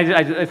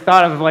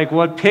thought of like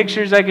what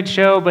pictures I could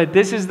show, but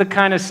this is the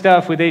kind of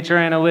stuff with HR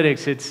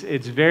analytics.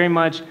 It's very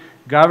much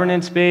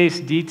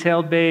governance-based,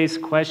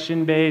 detailed-based,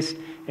 question-based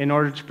in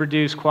order to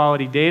produce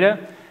quality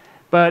data.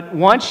 But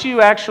once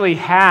you actually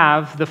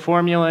have the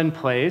formula in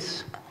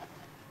place,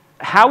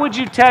 how would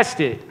you test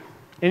it?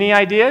 Any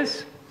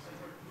ideas?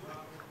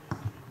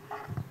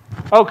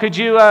 Oh, could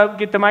you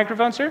get the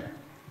microphone, sir?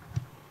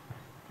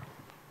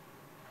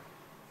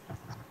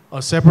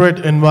 A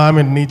separate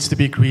environment needs to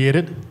be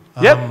created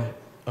Yep.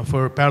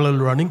 For parallel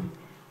running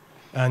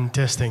and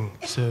testing,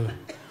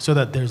 so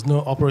that there's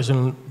no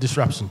operational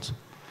disruptions.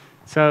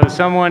 So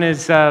someone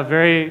is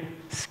very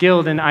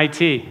skilled in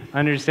IT,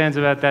 understands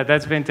about that.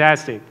 That's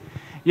fantastic.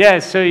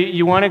 Yes, so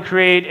you want to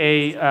create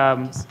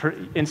a,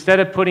 instead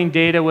of putting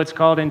data, what's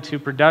called into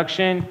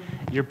production,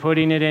 you're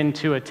putting it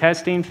into a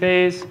testing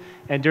phase.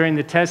 And during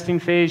the testing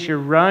phase, you're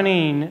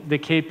running the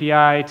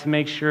KPI to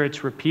make sure it's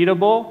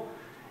repeatable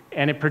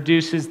and it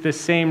produces the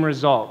same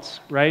results,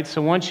 right?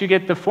 So once you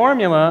get the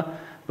formula,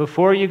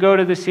 before you go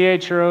to the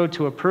CHRO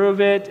to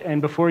approve it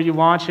and before you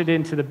launch it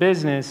into the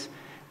business,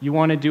 you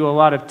want to do a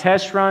lot of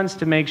test runs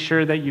to make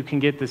sure that you can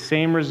get the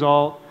same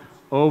result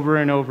over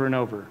and over and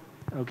over,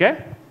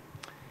 okay?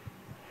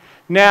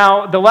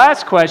 Now, the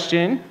last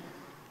question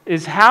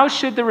is, how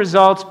should the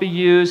results be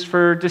used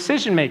for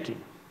decision making?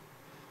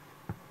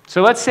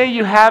 So let's say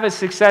you have a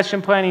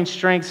succession planning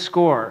strength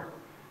score,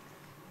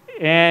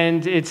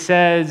 and it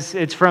says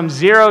it's from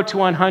 0 to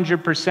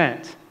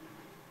 100%.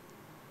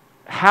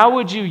 How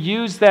would you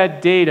use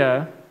that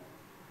data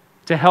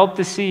to help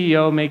the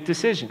CEO make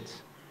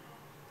decisions?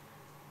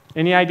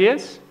 Any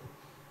ideas?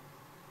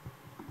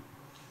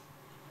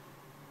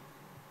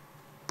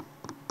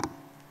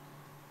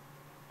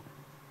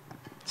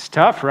 It's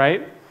tough,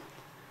 right?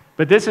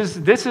 But this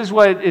is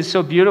what is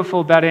so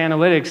beautiful about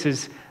analytics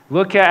is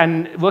look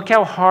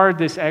how hard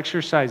this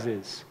exercise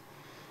is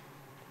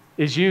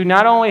you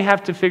not only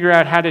have to figure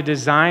out how to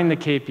design the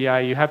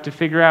KPI, you have to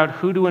figure out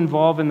who to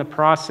involve in the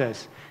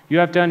process. You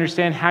have to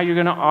understand how you're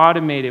going to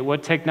automate it.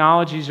 What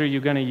technologies are you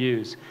going to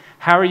use?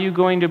 How are you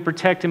going to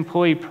protect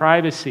employee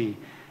privacy?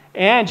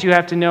 And you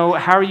have to know,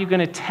 how are you going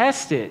to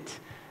test it?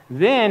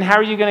 Then how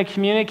are you going to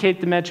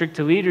communicate the metric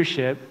to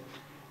leadership?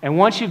 And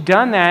once you've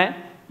done that,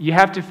 you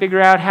have to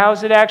figure out how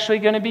is it actually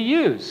going to be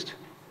used.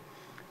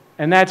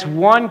 And that's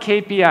one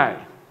KPI.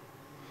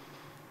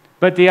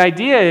 But the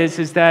idea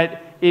is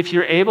that if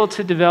you're able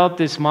to develop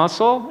this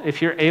muscle,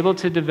 if you're able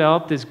to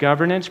develop this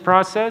governance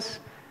process,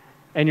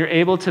 and you're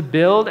able to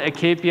build a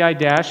KPI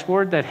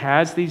dashboard that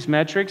has these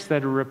metrics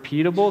that are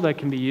repeatable, that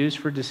can be used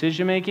for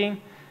decision making,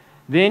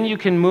 then you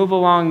can move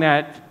along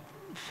that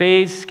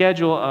phase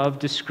schedule of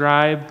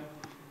describe,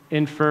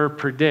 infer,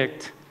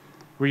 predict,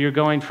 where you're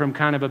going from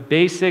kind of a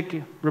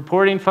basic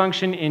reporting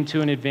function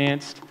into an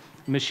advanced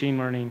machine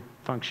learning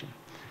function.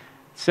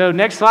 So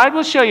next slide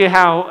will show you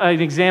how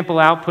an example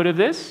output of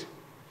this.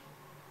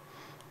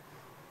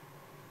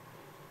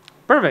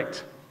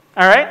 Perfect.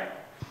 All right.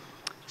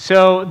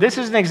 So this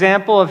is an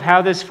example of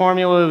how this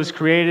formula was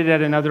created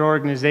at another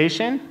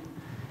organization.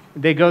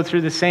 They go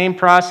through the same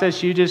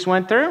process you just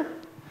went through.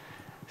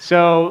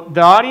 So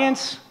the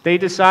audience, they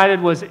decided,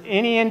 was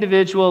any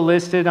individual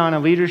listed on a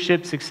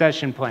leadership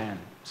succession plan.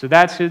 So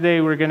that's who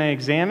they were going to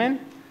examine.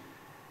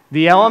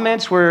 The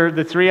elements were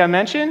the three I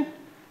mentioned: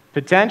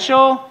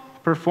 potential,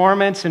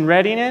 performance, and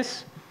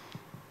readiness.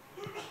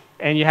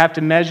 And you have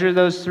to measure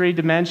those three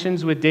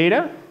dimensions with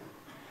data.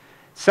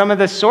 Some of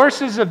the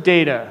sources of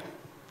data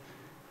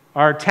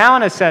are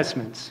talent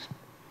assessments,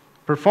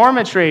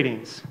 performance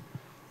ratings,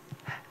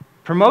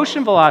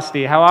 promotion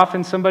velocity, how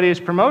often somebody is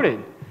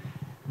promoted,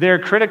 their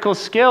critical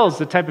skills,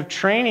 the type of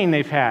training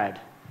they've had,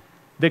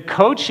 the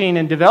coaching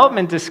and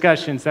development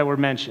discussions that were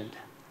mentioned,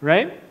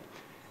 right?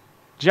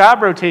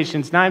 Job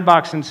rotations,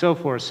 9-box, and so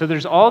forth. So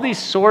there's all these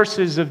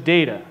sources of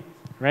data,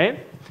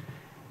 right?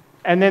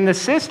 And then the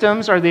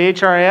systems are the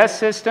HRIS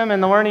system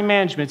and the learning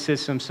management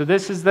system. So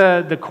this is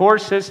the core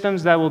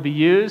systems that will be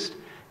used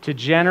to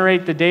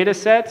generate the data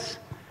sets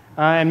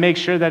and make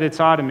sure that it's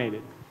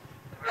automated.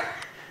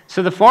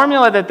 So the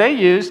formula that they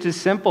used is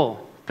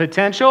simple.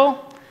 Potential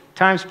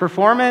times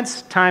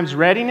performance times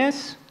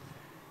readiness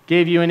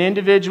gave you an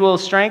individual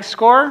strength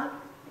score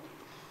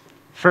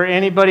for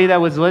anybody that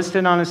was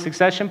listed on a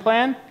succession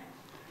plan.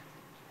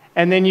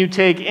 And then you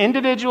take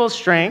individual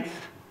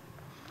strength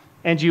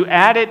and you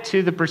add it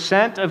to the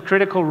percent of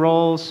critical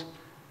roles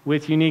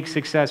with unique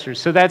successors.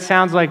 So that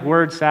sounds like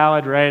word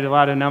salad, right? A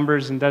lot of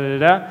numbers and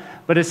da-da-da-da.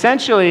 But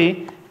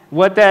essentially,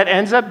 what that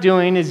ends up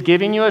doing is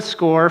giving you a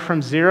score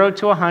from 0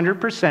 to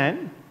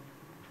 100%.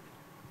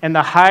 And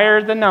the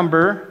higher the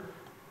number,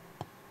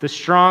 the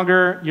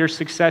stronger your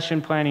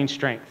succession planning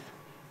strength,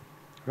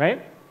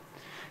 right?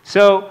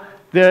 So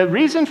the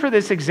reason for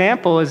this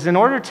example is in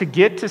order to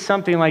get to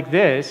something like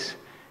this,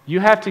 you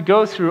have to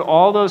go through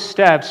all those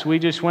steps we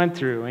just went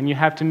through, and you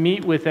have to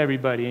meet with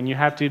everybody, and you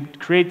have to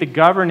create the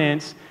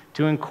governance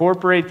to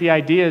incorporate the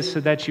ideas so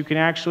that you can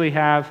actually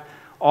have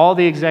all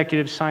the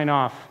executives sign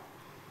off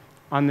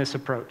on this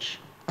approach.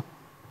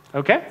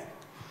 Okay?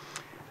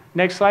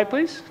 Next slide,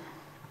 please.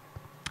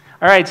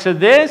 All right, so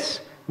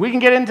this, we can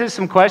get into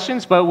some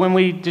questions, but when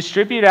we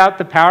distribute out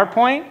the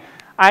PowerPoint,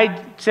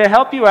 to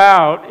help you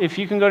out, if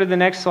you can go to the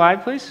next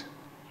slide, please.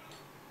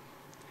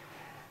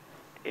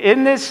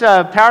 in this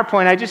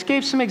PowerPoint, I just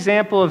gave some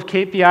example of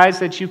KPIs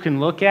that you can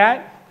look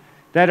at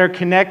that are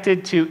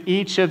connected to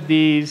each of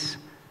these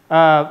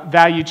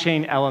value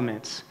chain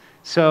elements.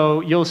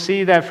 So you'll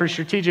see that for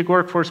strategic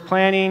workforce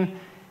planning,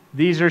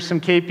 these are some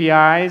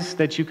KPIs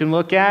that you can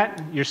look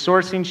at: your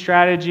sourcing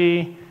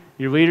strategy,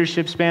 your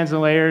leadership spans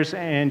and layers,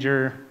 and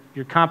your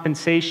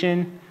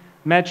compensation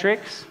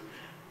metrics.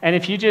 And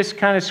if you just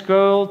kind of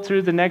scroll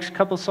through the next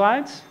couple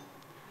slides,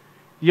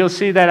 you'll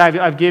see that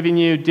I've given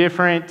you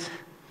different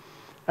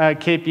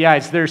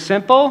KPIs. They're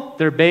simple,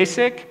 they're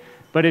basic,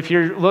 but if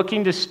you're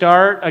looking to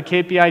start a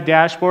KPI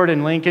dashboard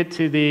and link it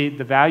to the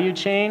value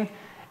chain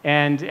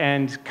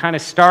and kind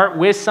of start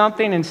with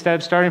something instead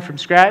of starting from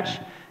scratch,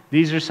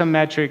 these are some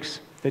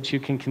metrics that you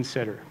can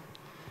consider.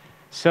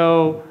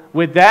 So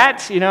with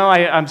that,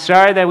 I'm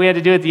sorry that we had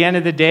to do it at the end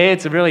of the day.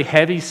 It's a really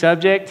heavy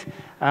subject,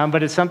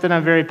 but it's something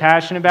I'm very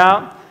passionate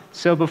about.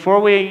 So before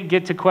we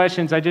get to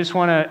questions, I just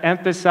want to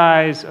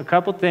emphasize a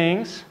couple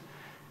things.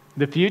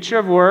 The future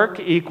of work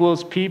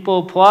equals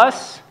people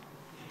plus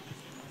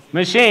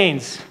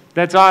machines.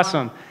 That's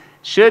awesome.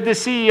 Should the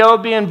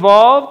CEO be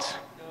involved?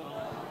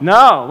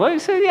 No. Well,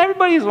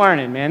 everybody's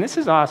learning, man. This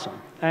is awesome.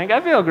 I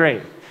feel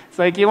great. It's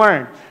like you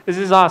learn. This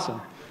is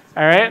awesome.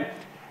 All right?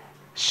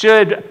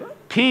 Should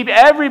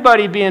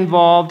everybody be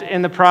involved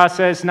in the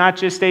process, not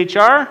just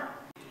HR?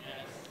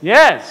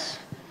 Yes.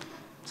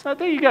 So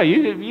there you go.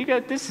 You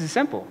got, this is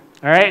simple.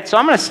 All right? So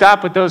I'm going to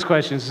stop with those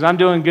questions because I'm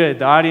doing good.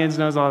 The audience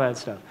knows all that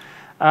stuff.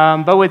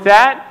 But with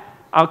that,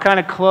 I'll kind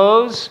of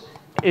close.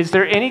 Is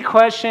there any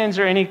questions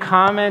or any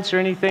comments or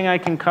anything I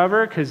can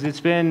cover? Because it's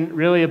been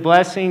really a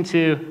blessing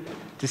to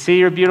see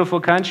your beautiful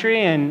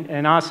country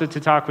and also to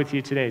talk with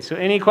you today. So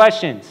any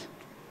questions?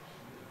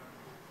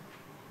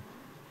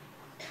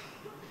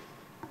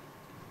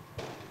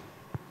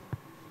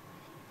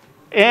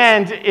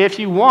 And if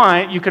you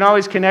want, you can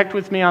always connect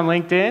with me on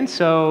LinkedIn.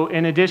 So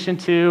in addition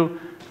to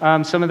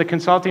some of the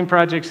consulting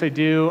projects I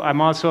do, I'm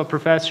also a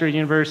professor at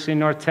University of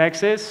North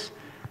Texas.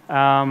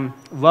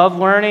 Love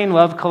learning,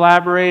 love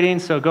collaborating,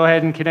 so go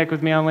ahead and connect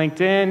with me on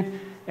LinkedIn.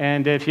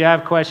 And if you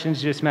have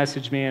questions, just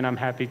message me, and I'm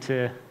happy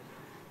to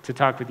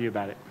talk with you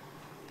about it.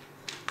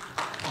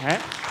 All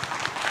right?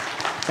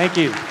 Thank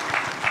you.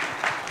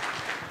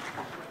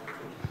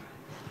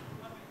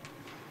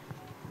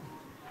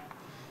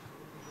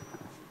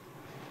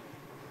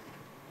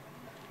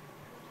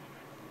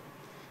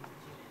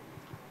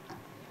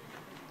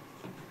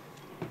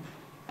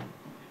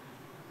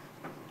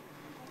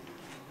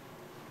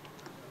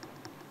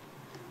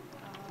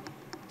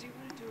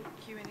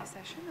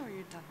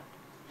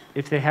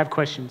 If they have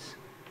questions.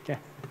 Yeah.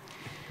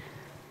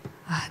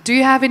 Do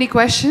you have any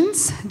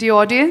questions, the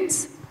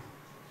audience?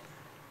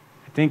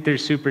 I think they're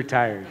super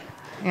tired.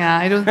 Yeah,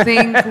 I don't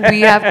think we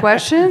have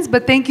questions,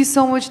 but thank you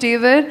so much,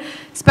 David,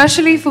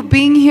 especially for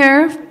being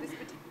here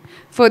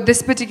for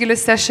this particular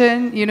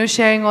session,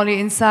 sharing all your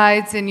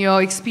insights and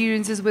your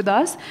experiences with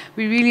us.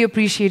 We really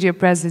appreciate your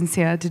presence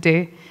here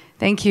today.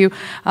 Thank you.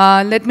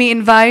 Let me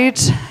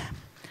invite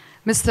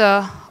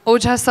Mr.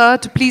 Ojha sir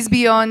to please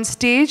be on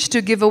stage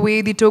to give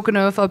away the token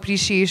of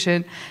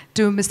appreciation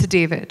to Mr.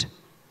 David.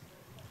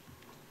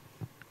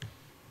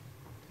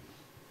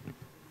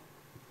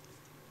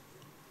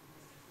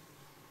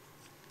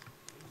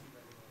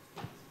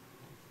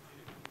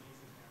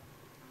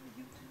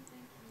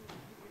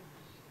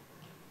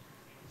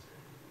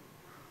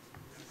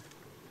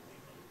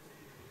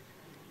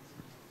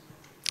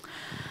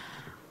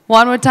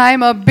 One more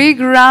time, a big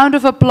round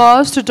of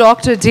applause to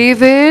Dr.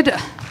 David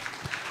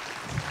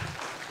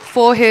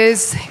for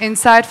his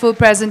insightful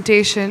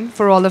presentation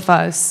for all of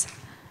us.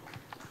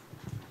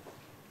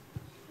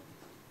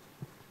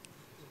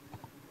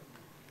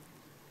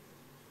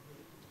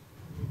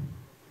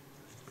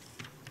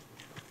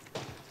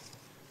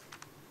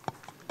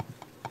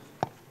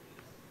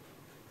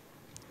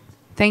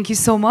 Thank you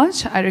so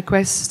much. I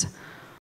request